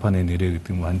компани нэрээ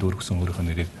гэдэг юм хандив өргөсөн өөрийнхөө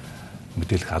нэрийг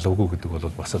мэдээлэх алавгүй гэдэг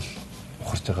бол бас л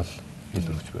ухарч байгаа л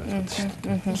илрүүж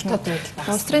байна шүү дээ.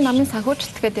 Улс төрийн намын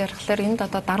санхүүжилтгээд ярихлаар энд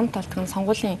одоо дарамт толтог нь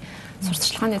сонгуулийн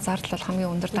сурталчилгааны зардал бол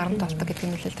хамгийн өндөр дарамт толтог гэдэг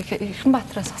нь нөлөөлдөг.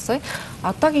 Эрхэнбаатараас асууя.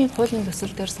 Одоогийн хуулийн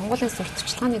төсөл дээр сонгуулийн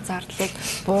сурталчилгааны зардлыг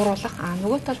бууруулах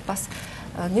нөгөө тал бас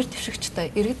нэр дэвшигчтэй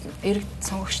иргэд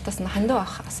сонгогчдоос нь хандив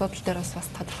авах асуудал дээр бас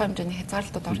тодорхой хэмжээний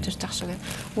хязгаарлалтууд орж ирж байгаа шиг байна.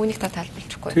 Үүнийг та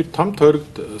тайлбарлахгүй. Тэр том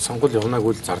тойрогт сонгуул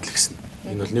явнаагүй л зардал гэсэн.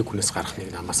 Энэ бол нэг хүнээс гарах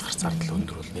нэг намаас гарах зардал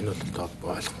өндөр бол энэ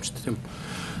бол ойлгомжтой тийм.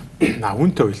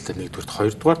 Үүнтэй уялдаа нэгдүгürt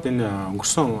хоёрдугаард энэ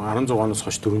өнгөрсөн 16 оноос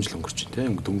хойш 4 жил өнгөрч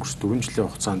байна тийм. Өнгөрсөн 4 жилийн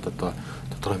хугацаанд одоо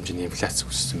тодорхой хэмжээний инфляц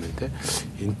үүссэн байна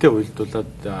тийм. Энтэй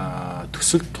уялдуулаад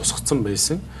төсөлд тусгацсан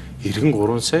байсан иргэн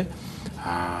 3 сая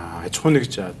аж ахуй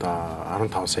нэгж одоо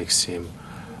 15 сая гэсэн юм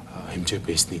хэмжээ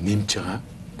байсныг нэмж байгаа.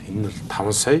 Энэ бол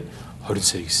 5 сая 20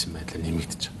 сая гэсэн байдлаар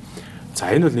нэмэгдэж байгаа. За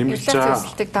энэ бол нэмэгдэж байгаа.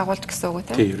 Инфляцийг дагуулж гэсэн үг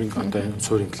тийм. Тийм, ерөнхийдөө одоо энэ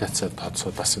суур инфляци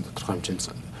тооцоодаас тодорхой хэмжээнд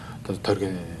одоо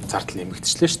тойргийн зардал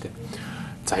нэмэгдчихлээ шүү дээ.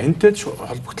 За энэтэй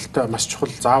холбогдлолтой маш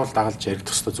чухал заавал дагалж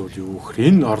яригдах ёстой зүйл юу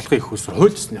гэхээр энэ орлогын их усрол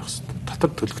хууль ёсны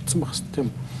дотор төлөгдсөн байх ёстой тийм.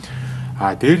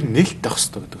 Дээр нь нээлттэй байх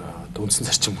ёстой гэдэг үндсэн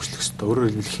зарчим хүчлэх ёстой. Өөрөөр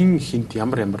хэлбэл хин хинт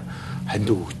ямар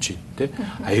хандив өгч байна те.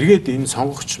 Эргээд энэ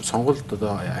сонголт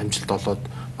одоо амжилт олоод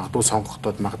магадгүй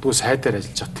сонгогдоод магадгүй сайдаар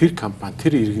ажиллаж байгаа тэр компани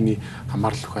тэр иргэний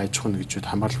хамаарал бүх аж ахуй нэгжүүд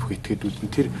хамаарал бүх этгээдүүд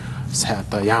нь тэр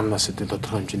одоо яамнаас өдөө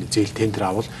тодорхой хэмжээний зээл тендер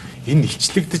авал энэ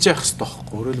илчлэгдэж явах хэрэгтэй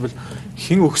байхгүй. Өөрөөр хэлбэл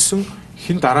хин өгсөн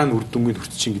хин дараа нь үр дүнгийн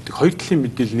хүртчин гэдэг хоёр талын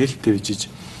мэдээлэл нээлттэй bijиж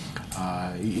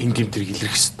энэ гэмтрийг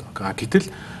илэрхийлэх хэрэгтэй. Гэтэл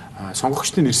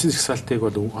сонгогчдын нэрсэн жагсаалтыг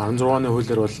бол 16 оны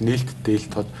хуулиар бол нээлттэй ил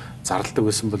тод зарладаг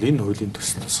байсан бол энэ хуулийн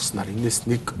төсөл тусгаснаар энэс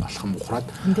нэг алхам ухраад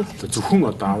зөвхөн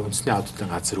одоо үндэсний аудитын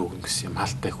газар өгнө гэсэн юм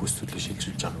хаалттай их үсвэлээ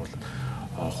шилжүүлж байгаа бол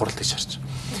хурал гэж харж.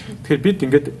 Тэгэхээр бид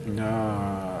ингээд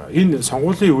энэ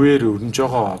сонгуулийн үеэр өрнөж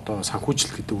байгаа одоо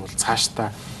санхүүжилт гэдэг бол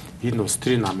цаашдаа энэ улс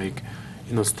төрийн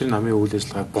намын үйл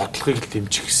ажиллагааг бодлогыг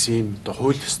дэмжих гэсэн юм одоо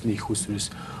хууль ёсны их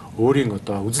үсвээс өөрийн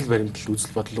одоо үзэл баримтлал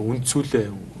үзэл бодлого үндсүүлээ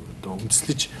одоо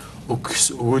үндэслэж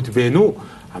өгөөд байна уу?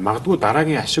 Магадгүй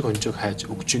дараагийн ашиг хонжоог хайж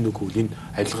өгч ийн үгүй энэ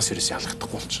авилгаас ерөөс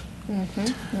ялгахдахгүй болж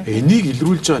байгаа. Энийг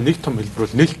илрүүлж байгаа нэг том хэлбэр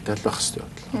бол нээлттэй байх хэрэгтэй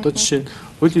байна. Одоо жишээ нь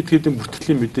хуулийн этгээдийн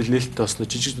бүртгэлийн мэдээлэл нээлттэй осноо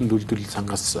жижиг дүнд үйлдвэрлэл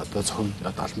сангаас одоо зохион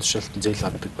албан тушаалтан зээл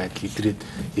авдаг байдал идрээд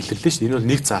илэрлээ шүү дээ. Энэ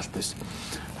бол нэг заалт байсан.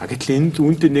 Гэтэл энд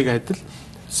үүнтэй нэг адил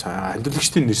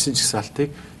хандивлагчдын нэрсэн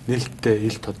жагсаалтыг нээлттэй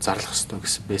ил тод зарлах хэрэгтэй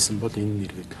гэсэн байсан бол энэ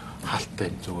нэргээд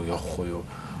хаалттай зүгээр явах уу юу?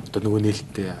 Одоо нөгөө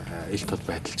нээлттэй ил тод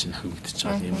байдал чинь хөвгдөж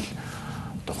байгаа юм л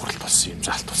одоо хурал болсон юм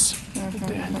заалт болсон.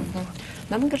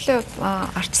 Намын гэрлийн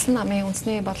арчилсан намын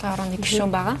үндэсний болгон орооны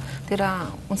гишүүн байгаа. Тэр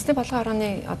үндэсний болгон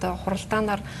орооны одоо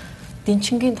хуралдаанаар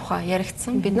дэнчингийн тухай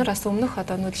яригдсан. Бид нар бас өмнөх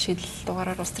одоо нүүдэл шийдэл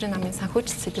дугаараар улс төрийн намын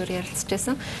санхүүжилт сэдвээр ярилцж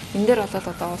байсан. Энэ дээр бол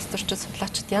одоо улс төрчид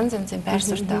судлаачид янз янзын байр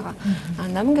суурьтай байгаа.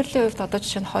 Намын гэрлийн хувьд одоо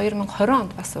жишээ нь 2020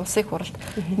 онд бас улсын хуралд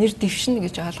нэр дэвшинэ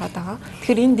гэж ойлгоод байгаа.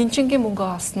 Тэгэхээр энэ дэнчингийн мөнгөө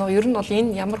олсон уу? Ер нь бол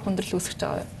энэ ямар хүндрэл үүсгэж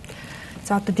байгаа вэ?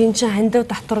 За одоо дэнчин хандив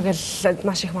татвар гэл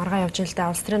маш их маргаа явж байна л да.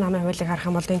 Улс төрийн намын хуулийг харах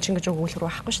юм бол дэнчин гэж өгүүлбэр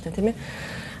байхгүй шүү дээ, тийм ээ.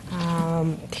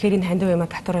 Тэгэхээр энэ хандив юм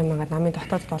татвар юм ингээд намын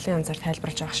дотоод олон янзаар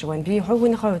тайлбарлаж байгаа шиг байна. Би хувь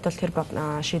хүнийхээ хувьд бол тэр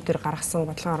шийдвэр гаргасан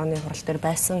бодлогын орооны хурал дээр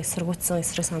байсан, эсэргүүцсэн,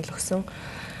 эсрэг санал өгсөн.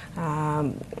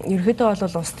 Ерөнхийдөө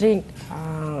бол улс төрийн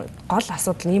гол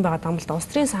асуудал нь юм байгаа даа л да. Улс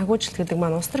төрийн санхүүжилт гэдэг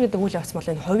маань улс төр гэдэг үйл явц бол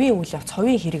энэ хувийн үйл явц,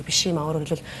 хувийн хэрэг биш юм аа. Өөрөөр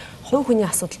хэлбэл хувь хүний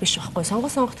асуудал биш байхгүй.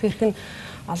 Сонгох хэрэг нь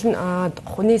олон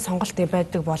хүний сонголт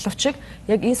байдаг боловч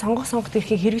яг энэ сонгох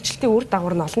эрхийн хэрэгжилтийн үр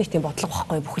дагавар нь олон нийтийн бодлого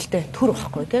байхгүй бүхэлдээ төр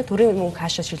байхгүй тий төрийн мөнгө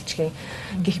хаашаа шилжих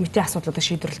гэх мэтийн асуудлуудыг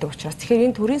шийдвэрлэдэг учраас тэгэхээр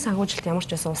энэ төрийн санхүүжилт ямар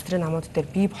ч байсан улс төрийн намууд дээр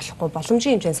бий болохгүй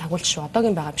боломжийн хэмжээнд санхүүжилт шүү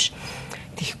одоогийн байгаа биш.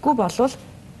 Тэгэхгүй болвол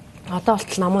одоо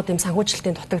болтол намууд юм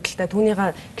санхүүжилтийн дутагдaltaй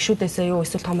түүнийга гишүүдээсээ юу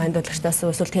эсвэл том хандивлагчдаас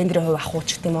эсвэл тендерийн хувь авах уу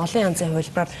ч гэдэг юм олон янзын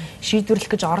хувилбараар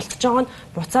шийдвэрлэх гэж оролдож байгаа нь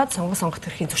буцаад сонгох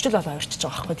эрхийн зөрчил болоо явчихж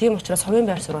байгаа байхгүй. Тийм учраас хувийн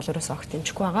байр суурь бол ерөөсөө огт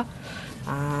дэмжихгүй байгаа.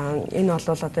 Энэ бол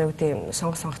одоо юу гэдэг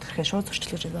сонгох эрхийн шууд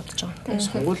зөрчил гэж бодож байгаа.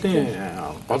 Сонгуулийн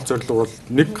гол зорилго бол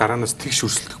нэг гараанаас тэгш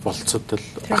өрсөлдөх бололцоотой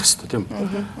байх хэрэгтэй тийм.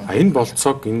 Энэ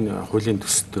бололцоог энэ хуулийн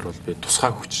төсөлтөр бол би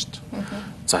тусгай хүчирч.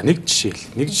 За нэг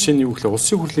жишээ нь юу гэхээр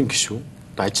улсын хурлын гишүүн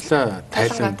ажлаа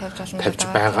тайлан тавьж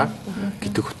байгаа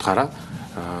гэдэг утгаараа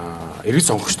эргэж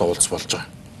сонгогчтой уулз болж байгаа.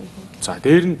 За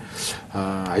дээр нь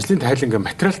ажлын тайлангийн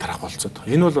материал тарах болцоод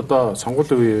байгаа. Энэ бол одоо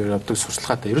сонгуулийн үеэр явдаг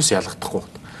сурчлагаатай ерөөс ялгахдахгүй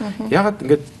байна. Ягаад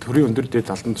ингээд төрийн өндөр дээд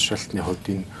албан тушаалтны хувьд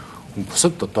энэ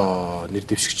бусад одоо нэр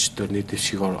дэвшигчдээр нэр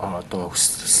дэвшиг одоо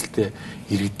хүсэлттэй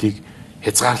иргэдийг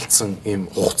хязгаарлалцсан ийм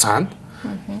хугацаанд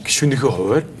гишүүнийхээ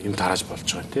хуваар юм тарааж болж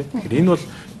байгаа тийм. Тэгэхээр энэ бол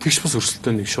тэгш бас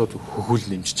өрсөлдөөнийг шууд хөхүүл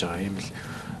нэмжиж байгаа юм л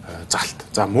залт.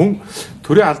 За мөн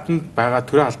төрийн албанд байгаа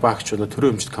төрийн албаагч болоо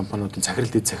төрийн өмчт компаниудын захирал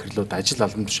дэд захирлууд ажил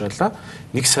албан тушаалаа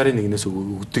 1 сарын 1-ээс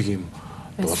өгдөг юм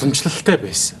уламжлалтай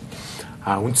байсан.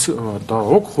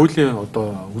 Одоо уг хуулийн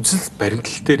одоо үзэл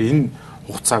баримтлал дээр энэ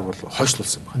хугацааг бол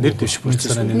хойшлуулсан байна. Нэр дэвших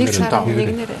процесс 1 сарын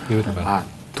 1-ээр.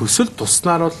 Төсөл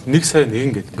туснаар бол 1 сарын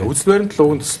 1 гэдэг. Үзэл баримтлал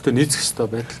өгөн төсөлтөд нийцэх ёстой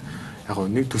байтал яг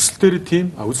нэг төсөл дээр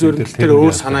тийм үзэл баримтлал дээр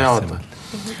өөр санаа яваад байна.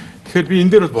 Тэгэхээр би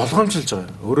энэ дээр бол болгоомжилж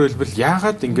байгаа. Өөрөөр хэлбэл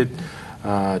яагаад ингэж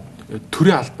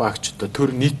төрийн албаагч одоо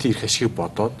төр нийтийн эрх ашигыг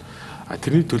бодоод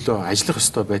тэрний төлөө ажиллах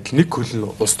ёстой байтал нэг хөл нь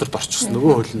улс төрд орчихсон,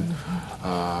 нөгөө хөл нь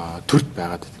төрд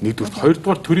байгаад. Нэгдүгээр,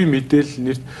 хоёрдугаар төрийн мэдээлэл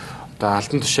нэр одоо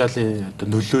албан тушаалын одоо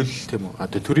нөлөөлөл тийм үү?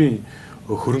 Одоо төрийн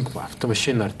хөрөнгө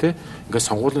автомашинаар тийм ингээд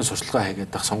сонгуулийн сурчлагаа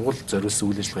хийгээд сонгууль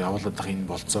зориулсан үйл ажиллагаа явуулаад байгаа энэ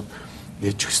болцоог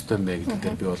нээж өгөх ёстой юм байна гэдэг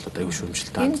дээр би бол одоо аюул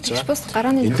шүүмжлэлтэй хандж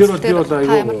байгаа. Энэ дээр бол би бол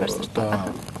аюул одоо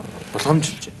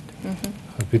болгоомжилж байна.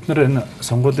 Бид нар энэ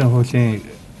сонгуулийн хуулийн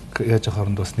яаж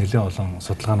хооронд бас нэлээд олон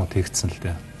судалгаанууд хийгдсэн л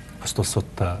дээ. Бусад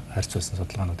улсуудтай харьцуулсан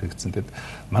судалгаанууд хийгдсэн. Тэгэд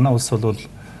манай улс бол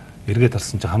эргээд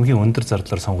харсан чинь хамгийн өндөр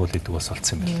зардлаар сонгуул хийдэг бас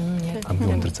болсон юм байна.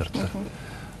 Хамгийн өндөр зардлаар.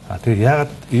 Тэгээд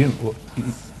яагаад ийм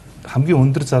хамгийн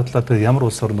өндөр зардлаар ямар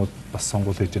улс орнууд бас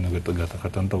сонгуул хийж гэнэ гэдэг ингээд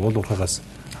харахад дандаа уул уурхаагаас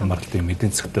хамааралтай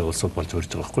эдийн засгтай улсууд болж урьж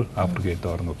байгаа байхгүй юу? Африкийн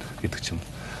орнууд гэдэг ч юм.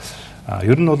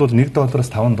 Ер нь бол $1-5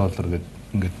 гэдэг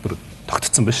ингээд бүр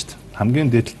тогтцсон байна шүү дээ. Хамгийн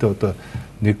дээдлэлтэй одоо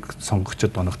нэг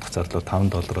сонгогчд оногдох зарлал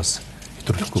 $5-аас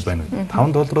хэтрүүлэхгүй байна.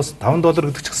 $5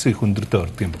 гэдэг ч гэсэн их өндөртэй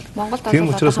ордог юм байна. Тийм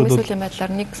учраас бол сүүлийн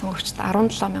байдлаар нэг сонгогчд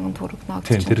 17,000 төгрөг ногдож байна.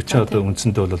 Тийм тэр чинь одоо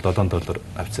үндсэндээ бол $7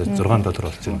 авцаа $6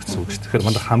 болж байна гэсэн үг шүү. Тэгэхээр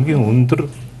манай хамгийн өндөр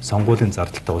сонгуулийн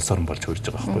зардалтай улс орн болж хөрж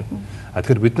байгаа байхгүй.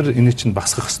 Тэгэхээр бид нар энийг чинь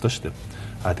багасгах ёстой шүү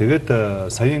дээ. Тэгээд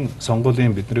саяын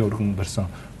сонгуулийн бидний өргөн барьсан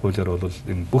хуулиар бол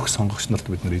энэ бүх сонгогч нарт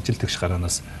бид нар ижил тэгш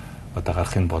гараанаас одоо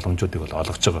гарахын боломжуудыг бол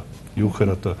олгож байгаа. Юу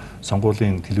гэхээр одоо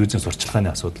сонгуулийн телевизийн сурчлагын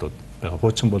асуудлууд байгаа.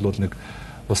 Хуучин бол нэг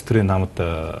улс төрийн намд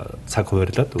цаг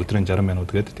хуваарлаад өдрийн 60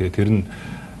 минут гэдэг. Тэгээ тэр нь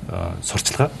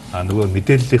сурчлага нөгөө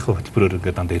мэдээллийнхээ хөтөлбөрөөр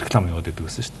ингээд дандаа реклам яваад идэг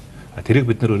гэсэн шүү дээ. Тэрийг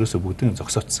бид нар өөрөөсөө бүгдийг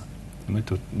зогсоодсон.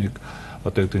 Нэг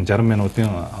одоо 60 минутын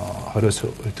 20-оос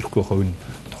өтөрхгүй хувийн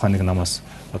тухайн нэг намаас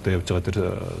одоо явж байгаа тэр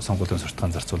сонгуулийн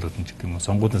сурталчилгаан зарцуулаад нь гэдэг юм уу.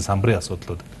 Сонгуулийн самбарын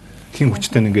асуудлууд хин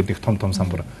хүчтэй ингээд нэг том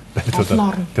самбар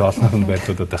байрлуулаад тэгээ олноор нь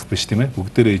байрлуулад байх биш тийм ээ.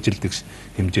 Бүгдээрээ ижилдэг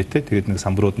хэмжээтэй. Тэгээд нэг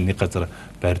самбарууд нь нэг газар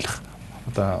байрлах.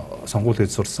 Одоо сонгуул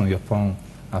хийж сурсан Япон,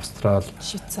 Австрал,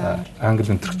 Швейцар,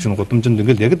 Англи энтерчүүн гудамжинд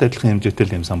ингээд яг адилхан хэмжээтэй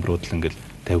л юм самбарууд л ингээд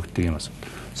тавигддаг юм асуу.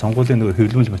 Сонгуулийн нөгөө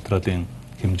хэвлэмэл материалын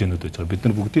хэмжээнүүд байж байгаа. Бид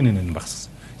нар бүгдийн энэ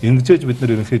багассан. Ингэжээж бид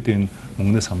нар ерөнхийдөө энэ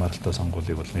мөнгнөөс хамааралтай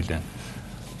сонгуулийг бол нэлээд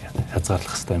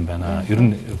хязгаарлах хэрэгтэй юм байна. Ер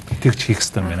нь тэгж хийх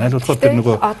хэрэгтэй юм байна. Аль болохоор тэр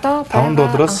нөгөө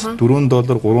 $5-аас $4, $3,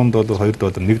 $2,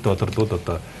 $1 лууд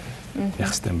одоо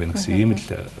яах хэрэгтэй юм байна гэсэн ийм л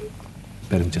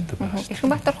баримжаатай байна.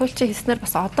 Эрхэнбаатар хуульчийн хэлснээр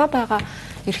бас одоо байгаа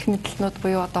эрх мэдлэлнүүд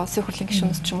буюу одоо улсын хурлын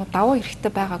гишүүнээс ч юм уу давуу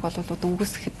эрхтэй байгааг бол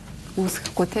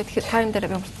үүсгэхгүй те. Тэгэхээр та энэ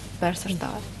дээр байр суурь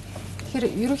байгаа. Тэгэхээр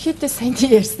ерөнхийдөө саяны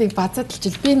ярьсныг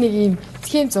базаадалж би нэг ийм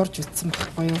схем зурж үтсэн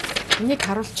байхгүй юу? Энийг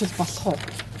харуулчихвал болох уу?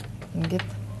 Ингээд.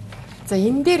 За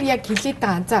энэ дээр яг хилээд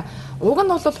байгаа. За уг нь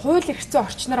бол хууль эрх зүйн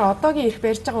орчноор одоогийн эрх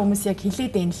барьж байгаа хүмүүс яг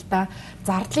хилээд байна л да.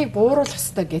 Зардлыг бууруулах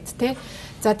ёстой гэд те.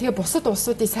 За тэгээ бусад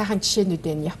улсуудын сайхан жишээнүүд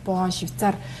байна. Япон,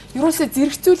 Швейцар. Ерөөсөө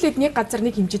зэрэгцүүлээд нэг газар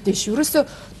нэг хэмжээтэй ш. Ерөөсөө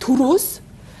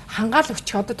төрөөс хангаал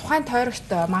өгчих. Одоо тухайн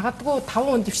тойрогт магадгүй 5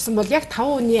 хүн дэвшсэн бол яг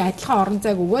 5 хүний адилхан орон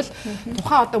зайг өгөөл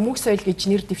тухайн одоо мөнх соёл гэж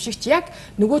нэр дэвшигч яг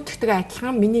нөгөөдөгтэйгээ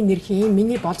адилхан миний нэр хийн,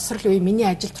 миний боловсрол үе, миний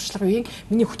ажил туршлага үеийн,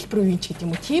 миний хөтөлбөр үеийн ч гэдэг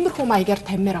юм уу. Тиймэрхүү маягаар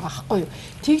тамиар байгаа байхгүй юу.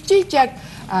 Тэгжиж яг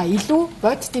илүү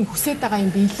бодитын хүсэж байгаа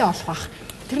юм биелээ олох бах.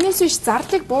 Тэрнээс биш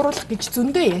зардлыг бууруулах гэж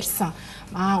зөндөө ярьсан.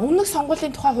 Өмнөх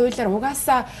сонгуулийн тухай хуулиар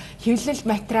угаасаа хэвлэл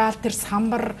материал тэр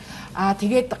самбар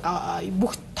тэгээд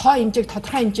бүх тоо хэмжээг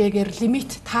тодорхой хэмжээгээр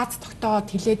лимит тааз тогтоод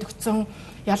хилээд өгсөн.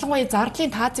 Ялангуяа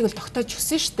зардлын таазыг л тогтоож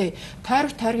өгсөн шүү дээ.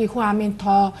 Тойргийн хүн амын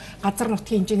тоо газар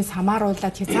нутгийн хэмжээнээс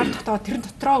хамааруулаад тэг зар тогтоод тэр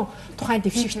дотроо тухайн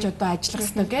дэвшигч одоо ажиллах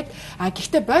ёстой гэд.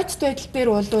 Гэхдээ бодит байдал дээр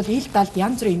бол ил далд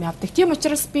янз бүр юм явдаг. Тийм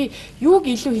учраас би юуг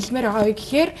илүү хэлмээр байгаа вэ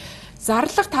гэхээр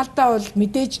зарлах талдаа бол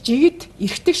мэдээж жигд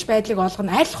эргэтгэж байдлыг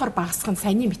олгоно аль болохоор багасгах нь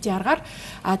саяны мэтийн аргаар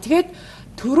тэгээд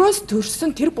төрөөс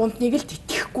төрсөн тэр бунтныг л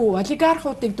тэтгэхгүй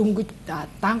олигархуудыг дөнгөж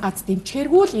дан гац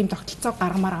дэмжихэргүй л ийм тогтолцоо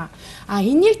гаргамаар байгаа.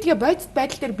 Энийг тэгээ бодит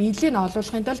байдал дээр биелийг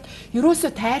олуулахын тулд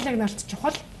ерөөсөө тайлагналт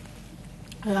чухал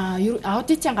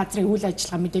аудитын газрын үйл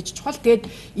ажиллагаа мэдээж чухал. Тэгээд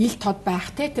ил тод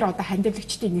байх те тэр одоо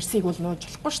хандивлагчдын нэрсийг бол нууж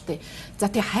болохгүй шүү дээ. За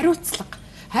тэгээ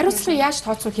хариуцлагыг яаж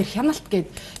тооцох хэрэг хяналт гээд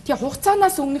тэгээ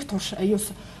хугацаанаас өмнөх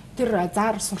тэр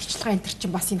зар сурчлагын энэ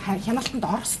чинь бас энэ хяналтанд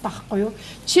орох хэрэгтэй байхгүй юу?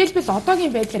 Жишээлбэл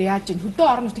одоогийн байдлаар яаж ийн хөдөө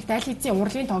орон нутагт аль хэзээ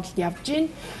урлагийн тоглолт явж гин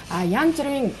янз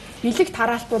бүрийн бэлэг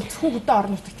тараалт бол зөвхөн хөдөө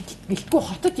орон нутагт гэлтгүй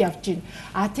хотод явж гин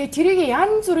тэгээ тэрийг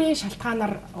янз бүрийн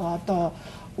шалтгаанаар одоо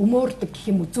өмөөрдөг гэх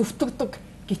юм уу зөвтгдөг.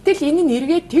 Гэтэл энэ нь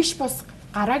эргээд тэгш бус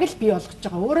гарааг л бий болгож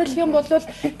байгаа. Өөрөөр хэлэх юм бол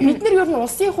бид нар ер нь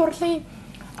улсын хурлын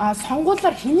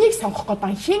сонгуулиар хэнийг сонгох гэдэг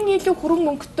байна. Хэн илүү хөрөнгө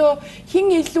мөнгөтэй, хэн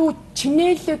илүү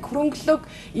чинээлэг, хөрөнгөлөг,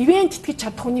 ивент тэтгэж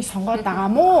чадах хүнийг сонгоод байгаа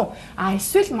мó?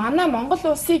 Эсвэл манай Монгол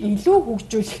улсыг илүү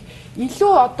хөгжүүлэх,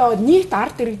 илүү одоо нийт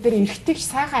ард ирэг дээр эрхтгч,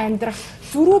 сайхан амьдрах,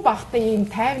 зөрүү багтай ийм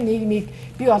тайван нийгмийг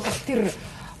бий болгох тэр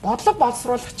бодлого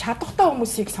боловсруулах чадвартай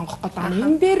хүмүүсийг сонгох гэдэг байна.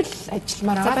 Энэ дээр л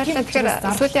ажилламаар байгаа. Тэгэхээр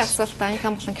сүүлийн асуултаа энэ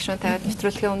хамглан гишүүн тавиад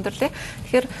нэвтрүүлгээ өндөрлөө.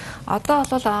 Тэгэхээр одоо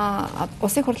бол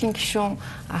улсын хурлын гишүүн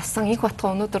асан их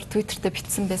батхан өнөөдөр Твиттертэй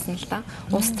бичсэн байсан л да.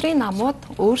 Улс төрийн намууд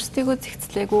өөрсдийгөө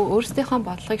зэгцлээгүй, өөрсдийнхөө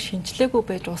бодлогыг шинжилээгүй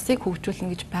байж улсыг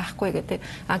хөгжүүлнэ гэж байхгүй гэдэг.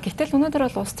 Гэтэл өнөөдөр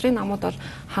бол улс төрийн намууд бол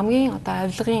хамгийн одоо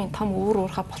авилгын том өвөр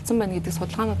уурхай болцсон байна гэдэг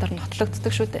судалгаануудаар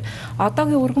нотлогддог шүү дээ.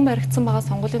 Одоогийн өргөн баригдсан байгаа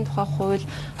сонгуулийн тухай хууль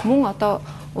мөн одоо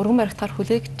өргөн баригдахаар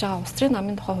хүлээгдэж байгаа улс төрийн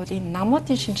намын тухай хуулийн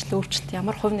намуудын шинжилгээ өөрчлөлт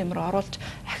ямар хувь нэмэр оруулж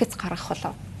ахиц гаргах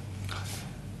болов?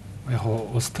 Яг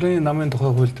улс төрийн намын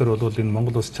тухай хууль дээр бол энэ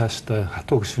Монгол улс цаашдаа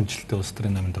хатуу гишүүнчлэлтэй улс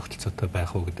төрийн намын тогтолцоотой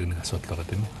байх уу гэдэг нэг асуудал байгаа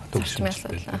тийм үү? Хатуу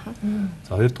гишүүнчлэлтэй.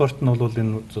 За хоёрдугаарт нь бол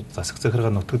энэ засаг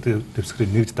захиргаа нутаг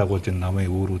дэвсгэрийг нэгж дагуулж энэ намын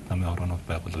үүрүүд, намын орнууд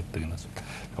байгуулагддаг энэ асуудал.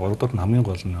 Гуравдугаарт нь хамгийн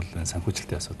гол нь бол энэ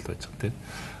санхүүжилтийн асуудал байж байгаа тийм.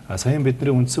 Саяхан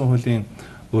бидний үндсэн хуулийн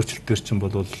өөрчлөлтөөр чинь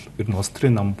бол ер нь улс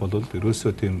төрийн нам бол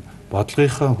ерөөсөө тийм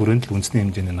бодлогынхаа хүрээнд л үндэсний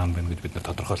хэмжээний нам байна гэж бид нар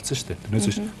тодорхойлсон шүү дээ. Тэрнээс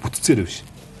биш бүтцээр биш.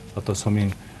 Одоо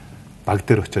сумын баг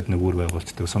дээр очиод нэг үр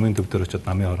байгуулцдаг, сумын төв дээр очиод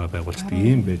намын ороо байгуулцдаг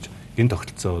ийм байж энэ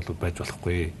тогтолцоо бол байж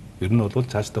болохгүй. Ер нь бол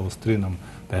цаашдаа улс төрийн нам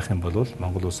байх юм бол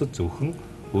Монгол улсад зөвхөн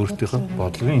өөртөөхөө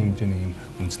бодлогын хэмжээний ийм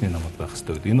үндэсний намууд байх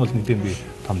хэрэгтэй. Энэ бол нэгэн би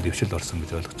том дэвшил орсон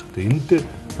гэж ойлгож байна. Тэгээ энэ дээр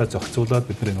зохицуулаад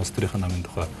бид нар улс төрийн намын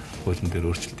тухай хуулийн дээр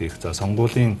өөрчлөлт хийх. За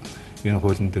сонгуулийн энэ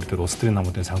хуулийн дээр улс төрийн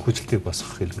намуудын санхүүжилтийг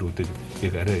босгох хэлбэрүүдийг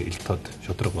яг арай ил тод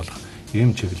шудраг болох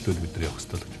ийм чиглэлүүд бид нар явах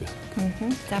хэрэгтэй гэж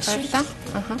байна. За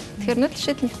баярлалаа. Тэгэхээр нийт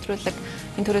шийдэл нэвтрүүлэг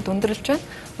энэ төрөд өндөрлж байна.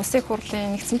 Улсын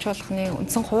хурлын нэгдсэн чуулганы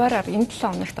үндсэн хуваараар энэ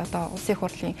 7 хоногт одоо улсын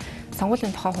хурлын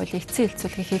сонгуулийн тухай хуулийн эцсийн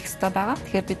хэлэлцүүлгийг хийх ёстой байгаа.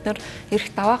 Тэгэхээр бид нар эрх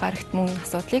даваа гарагт мөн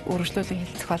асуудлыг үргэлжлүүлэн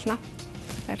хэлэлцэх болно.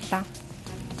 Баярлалаа.